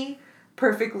funny,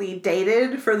 perfectly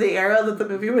dated for the era that the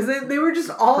movie was in. They were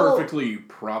just all... Perfectly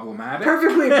problematic.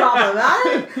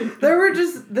 There were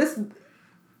just this...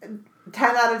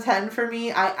 10 out of 10 for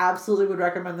me. I absolutely would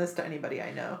recommend this to anybody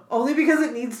I know. Only because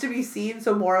it needs to be seen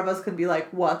so more of us can be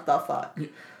like, what the fuck?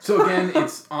 So again,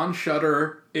 it's on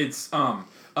Shudder. It's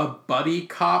a buddy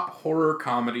cop horror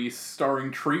comedy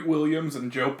starring Treat Williams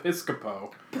and Joe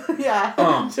Piscopo. Yeah,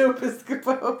 Joe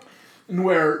Piscopo.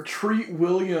 Where Treat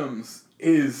Williams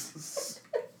is...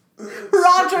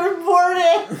 Roger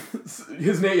Mortis!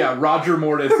 His name, yeah, Roger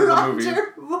Mortis in the movie.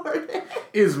 Roger Mortis.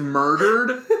 Is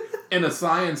murdered in a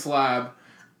science lab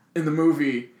in the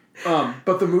movie.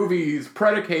 But the movie is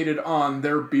predicated on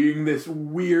there being this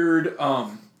weird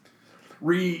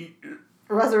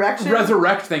resurrection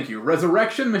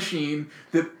machine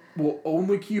that will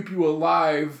only keep you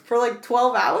alive for like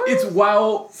 12 hours. It's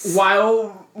while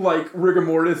like rigor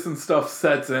mortis and stuff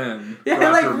sets in. Yeah,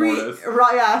 Roger Mortis.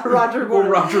 Roger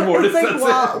Mortis. Roger Mortis it's sets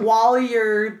like in. While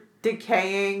your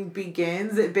decaying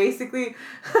begins, it basically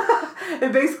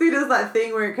does that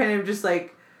thing where it kind of just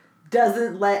like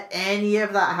doesn't let any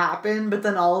of that happen, but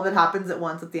then all of it happens at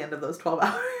once at the end of those 12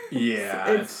 hours.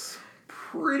 Yeah, it's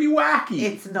pretty wacky.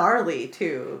 It's gnarly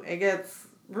too. It gets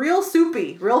real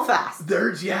soupy, real fast.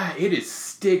 It is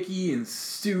sticky and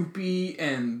soupy,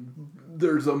 and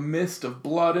there's a mist of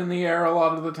blood in the air a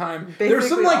lot of the time. Basically, there's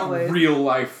some always. Real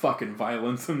life fucking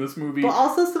violence in this movie. But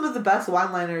also some of the best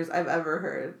one-liners I've ever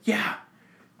heard. Yeah.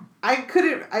 I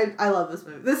love this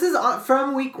movie. This is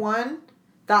from week 1.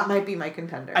 That might be my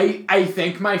contender. I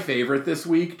think my favorite this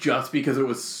week, just because it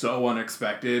was so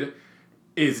unexpected,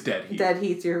 is Dead Heat. Dead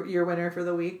Heat's your winner for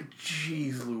the week.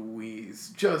 Jeez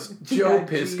Louise. Just Joe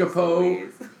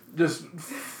Piscopo just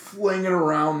flinging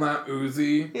around that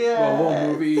Uzi the whole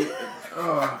movie.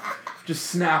 Just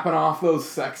snapping off those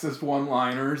sexist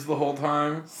one-liners the whole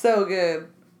time. So good.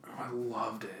 I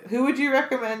loved it. Who would you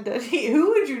recommend Dead Heat? Who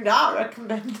would you not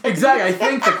recommend Dead Heat? Exactly. I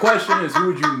think the question is,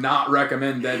 who would you not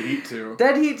recommend Dead Heat to?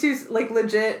 Dead Heat 2, like,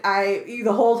 legit,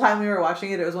 the whole time we were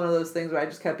watching it, it was one of those things where I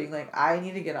just kept being like, I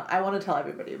need to get on. I want to tell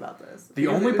everybody about this. The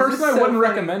only person I wouldn't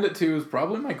recommend it to is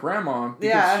probably my grandma.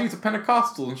 Because she's a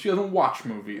Pentecostal and she doesn't watch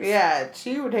movies. Yeah,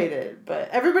 she would hate it. But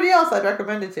everybody else I'd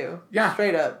recommend it to. Yeah.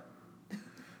 Straight up.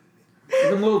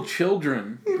 Even little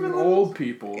children. Even old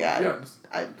people. Yeah.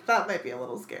 That might be a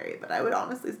little scary, but I would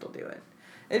honestly still do it.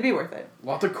 It'd be worth it.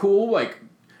 Lots of cool,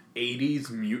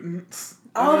 80s mutants.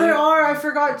 Oh, there are. I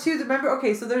forgot, too. Remember,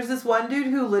 okay, so there's this one dude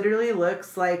who literally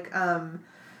looks like,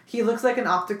 he looks like an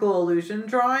optical illusion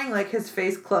drawing. Like, his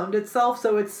face cloned itself,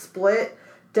 so it's split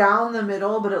down the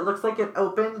middle, but it looks like it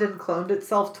opened and cloned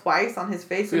itself twice on his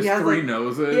face. So he has 3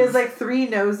 noses. He has 3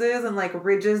 noses and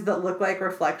ridges that look like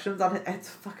reflections on it. It's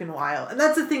fucking wild. And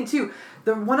that's the thing too.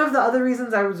 One of the other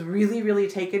reasons I was really, really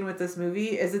taken with this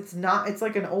movie is it's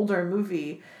like an older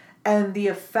movie, and the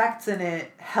effects in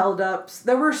it held up.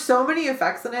 There were so many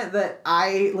effects in it that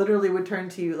I literally would turn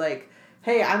to you like,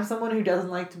 hey, I'm someone who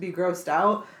doesn't like to be grossed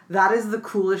out. That is the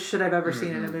coolest shit I've ever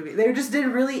seen in a movie. They just did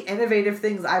really innovative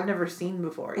things I've never seen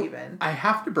before, even. I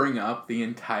have to bring up the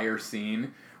entire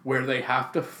scene where they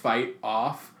have to fight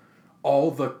off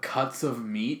all the cuts of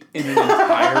meat in an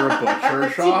entire butcher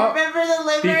shop. Do you remember the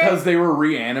liver? Because they were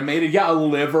reanimated. Yeah, a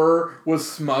liver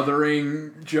was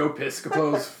smothering Joe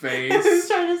Piscopo's face. He was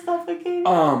trying to suffocate.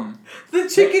 The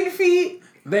chicken feet.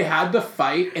 They had to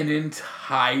fight an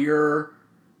entire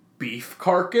beef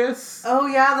carcass. Oh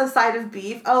yeah, the side of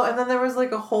beef. Oh, and then there was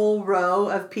a whole row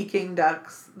of Peking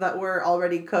ducks that were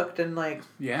already cooked and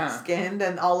skinned,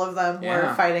 and all of them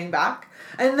were fighting back,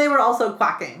 and they were also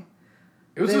quacking.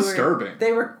 It was disturbing.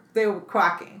 They were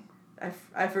quacking.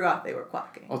 I forgot they were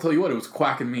quacking. I'll tell you what, it was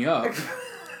quacking me up.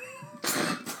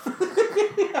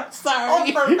 I'm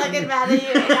sorry. I'm fucking mad at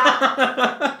you right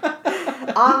now.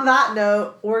 On that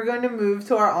note, we're going to move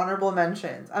to our honorable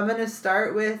mentions. I'm going to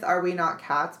start with Are We Not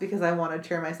Cats, because I want to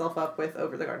cheer myself up with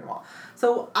Over the Garden Wall.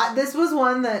 So this was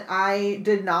one that I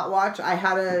did not watch. I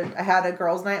had a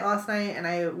girls' night last night, and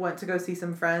I went to go see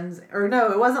some friends. Or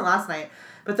no, it wasn't last night.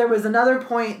 But there was another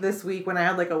point this week when I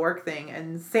had a work thing,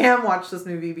 and Sam watched this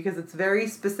movie because it's very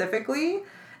specifically...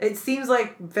 It seems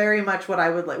like very much what I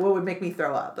would what would make me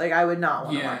throw up. I would not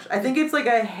want to watch. I think it's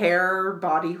a hair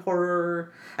body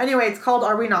horror. Anyway, it's called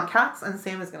Are We Not Cats? And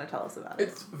Sam is going to tell us about it.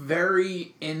 It's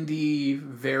very indie,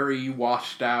 very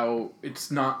washed out. It's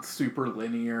not super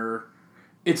linear.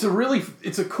 It's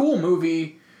a cool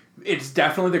movie. It's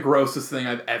definitely the grossest thing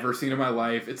I've ever seen in my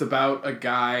life. It's about a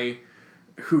guy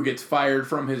who gets fired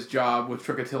from his job with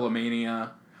trichotillomania,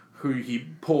 who he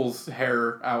pulls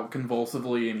hair out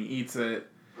convulsively and he eats it.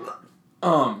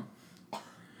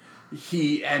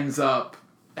 He ends up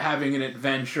having an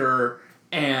adventure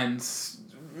and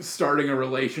starting a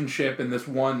relationship in this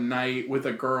one night with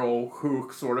a girl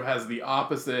who sort of has the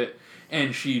opposite,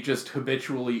 and she just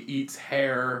habitually eats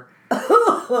hair.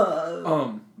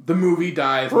 The movie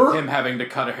dies with him having to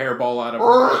cut a hairball out of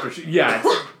her after she... Yeah,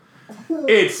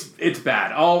 it's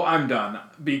bad. Oh, I'm done.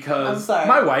 Because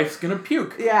my wife's gonna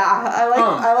puke. Yeah,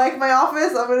 I like My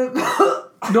Office. I'm gonna...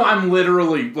 No, I'm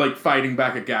literally, like, fighting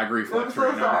back a gag reflex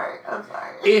right now. I'm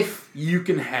sorry. If you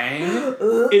can hang,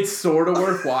 it's sort of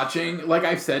worth watching. Like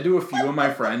I've said to a few of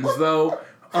my friends, though...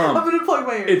 I'm gonna plug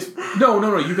my ears.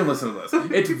 No, you can listen to this.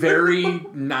 It's very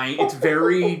nice. It's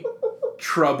very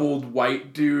troubled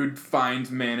white dude finds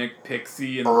manic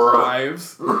pixie and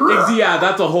thrives. Yeah,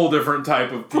 that's a whole different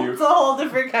type of puke. It's a whole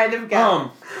different kind of gag.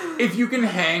 If you can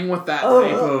hang with that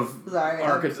type of sorry.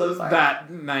 that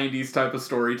 90s type of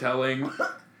storytelling.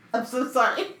 I'm so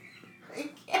sorry. I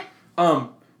can't.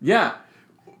 Yeah.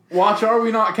 Watch Are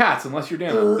We Not Cats? Unless you're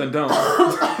Dana, then don't.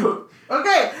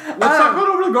 Okay. Let's talk about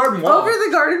Over the Garden Wall. Over the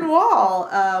Garden Wall.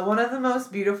 One of the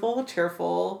most beautiful,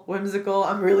 cheerful, whimsical.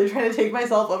 I'm really trying to take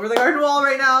myself over the garden wall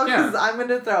right now because I'm going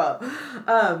to throw up.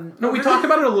 No, we talked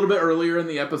about it a little bit earlier in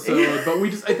the episode, but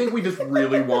I think we just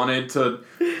really wanted to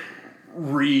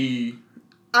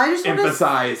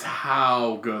emphasize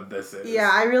how good this is. Yeah,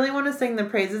 I really want to sing the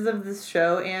praises of this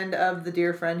show and of the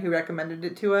dear friend who recommended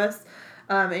it to us.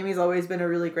 Amy's always been a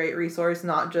really great resource,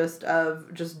 not just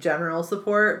of just general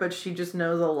support, but she just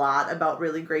knows a lot about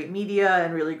really great media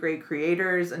and really great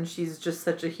creators, and she's just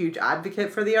such a huge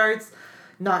advocate for the arts,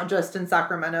 not just in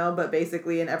Sacramento, but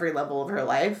basically in every level of her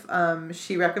life.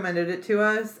 She recommended it to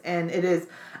us, and it is,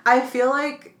 I feel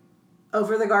like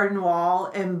Over the Garden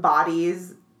Wall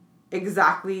embodies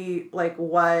exactly like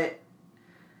what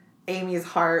Amy's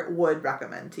heart would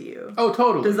recommend to you. Oh,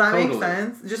 totally. Does that make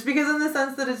sense? Just because in the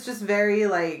sense that it's just very,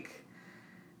 like,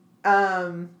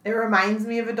 it reminds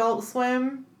me of Adult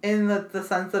Swim in the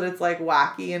sense that it's, like,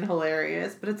 wacky and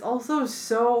hilarious, but it's also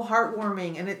so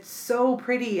heartwarming, and it's so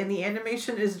pretty, and the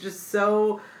animation is just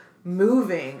so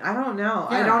moving. I don't know.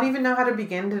 Yeah. I don't even know how to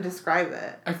begin to describe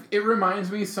it. It reminds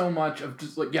me so much of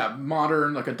just, like,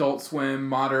 modern, like, Adult Swim,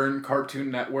 modern Cartoon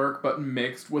Network, but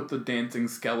mixed with the dancing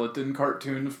skeleton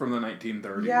cartoons from the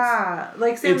 1930s. Yeah.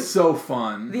 Like, it's so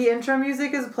fun. The intro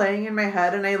music is playing in my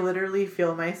head, and I literally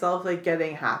feel myself, like,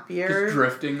 getting happier. Just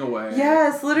drifting away.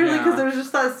 Yes, literally, because there's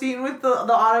just that scene with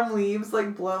the autumn leaves,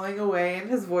 like, blowing away, and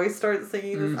his voice starts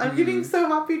singing this. I'm getting so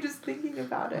happy just thinking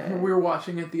about it. We were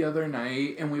watching it the other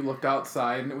night, and we looked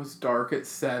outside and it was dark at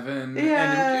 7.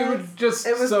 Yes. And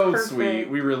it was so perfect. Sweet.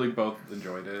 We really both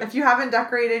enjoyed it. If you haven't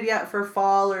decorated yet for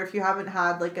fall, or if you haven't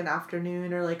had like an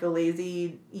afternoon or like a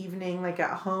lazy evening like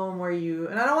at home where you,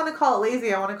 and I don't want to call it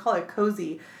lazy, I want to call it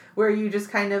cozy, where you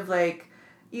just kind of like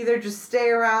either just stay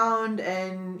around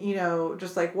and, you know,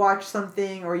 just like watch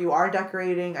something, or you are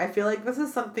decorating, I feel like this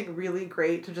is something really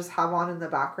great to just have on in the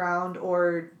background,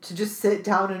 or to just sit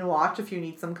down and watch if you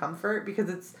need some comfort, because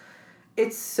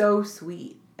it's so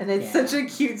sweet. And it's such a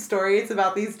cute story. It's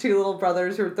about these two little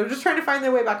brothers they're just trying to find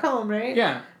their way back home, right?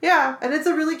 Yeah. Yeah, and it's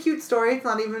a really cute story.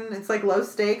 It's like low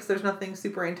stakes. There's nothing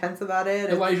super intense about it.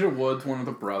 Elijah Wood's one of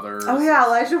the brothers. Oh yeah,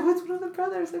 Elijah Wood's one of the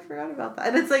brothers. I forgot about that.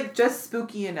 And it's like just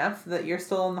spooky enough that you're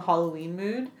still in the Halloween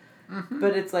mood. Mm-hmm.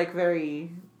 But it's like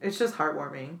it's just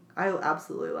heartwarming. I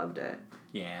absolutely loved it.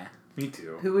 Yeah. Me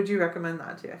too. Who would you recommend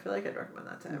that to? I feel like I'd recommend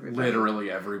that to everybody. Literally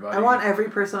everybody. I want every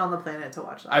person on the planet to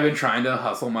watch that. I've been trying to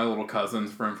hustle my little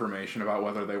cousins for information about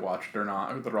whether they watched it or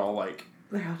not. They're all like...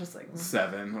 They're all just like...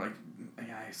 7. Like,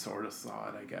 yeah, I sort of saw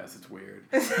it, I guess. It's weird.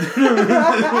 I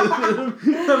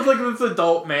was like this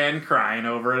adult man crying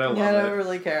over it. I love it. I don't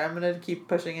really care. I'm going to keep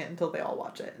pushing it until they all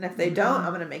watch it. And if they don't, I'm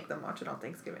going to make them watch it on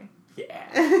Thanksgiving.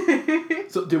 Yeah.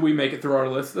 So did we make it through our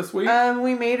list this week?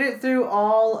 We made it through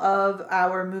all of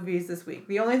our movies this week.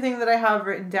 The only thing that I have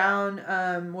written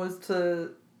down was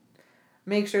to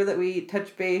make sure that we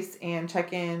touch base and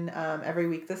check in every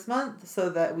week this month so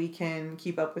that we can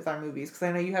keep up with our movies. Because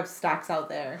I know you have stacks out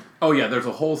there. Oh yeah, there's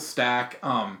a whole stack.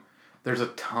 There's a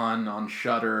ton on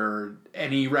Shudder.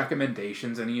 Any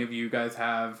recommendations any of you guys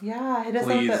have? Yeah, hit us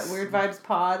up at Weird Vibes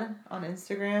Pod on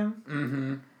Instagram.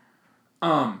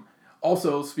 Mm-hmm.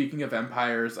 Also, speaking of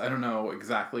Empires, I don't know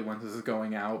exactly when this is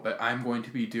going out, but I'm going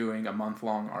to be doing a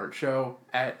month-long art show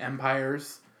at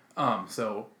Empires.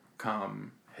 So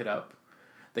come hit up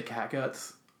the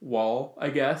Catguts wall,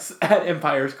 I guess, at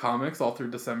Empires Comics all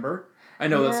through December. I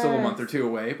know that's still a month or two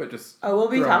away, but just we'll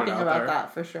be talking about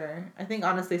that for sure. I think,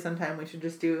 honestly, sometime we should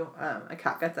just do a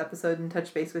Catguts episode and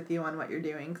touch base with you on what you're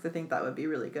doing, because I think that would be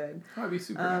really good. That would be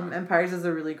super fun. Empires is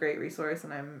a really great resource,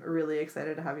 and I'm really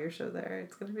excited to have your show there.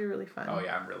 It's going to be really fun. Oh,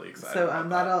 yeah, I'm really excited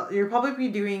So you'll probably be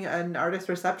doing an artist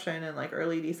reception in, like,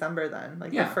 early December then,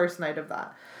 like the first night of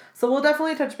that. So we'll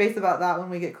definitely touch base about that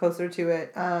when we get closer to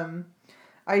it.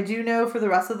 I do know for the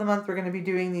rest of the month we're going to be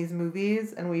doing these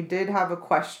movies, and we did have a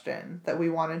question that we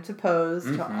wanted to pose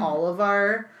to all of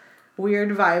our weird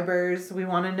vibers. We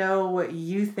want to know what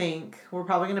you think. We're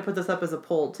probably going to put this up as a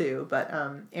poll too, but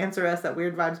answer us at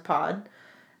Weird Vibes Pod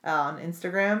on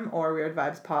Instagram or Weird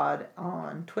Vibes Pod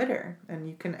on Twitter, and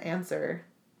you can answer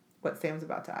what Sam's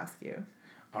about to ask you.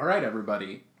 All right,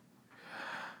 everybody.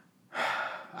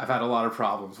 I've had a lot of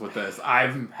problems with this.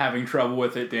 I'm having trouble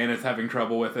with it. Dan is having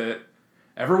trouble with it.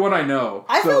 Everyone I know.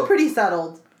 I feel pretty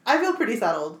settled.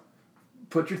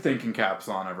 Put your thinking caps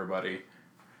on, everybody.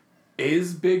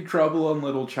 Is Big Trouble in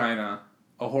Little China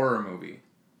a horror movie?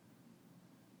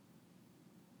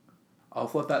 I'll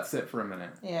let that sit for a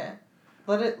minute. Yeah.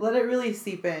 Let it really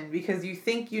seep in, because you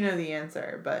think you know the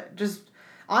answer, but just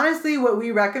honestly what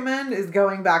we recommend is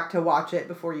going back to watch it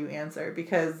before you answer,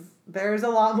 because there's a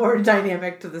lot more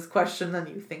dynamic to this question than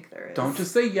you think there is. Don't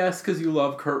just say yes because you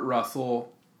love Kurt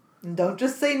Russell. Don't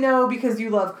just say no because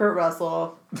you love Kurt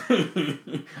Russell.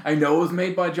 I know it was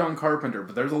made by John Carpenter,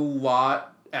 but there's a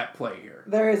lot at play here.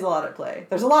 There is a lot at play.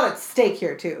 There's a lot at stake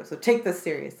here too, so take this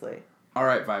seriously. All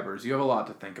right, Vibers, you have a lot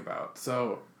to think about.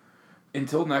 So,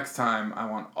 until next time, I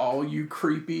want all you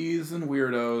creepies and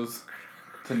weirdos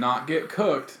to not get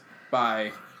cooked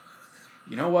by,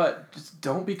 you know what? Just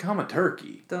don't become a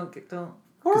turkey. Don't. Because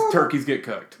turkeys get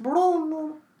cooked.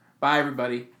 Bye,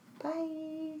 everybody.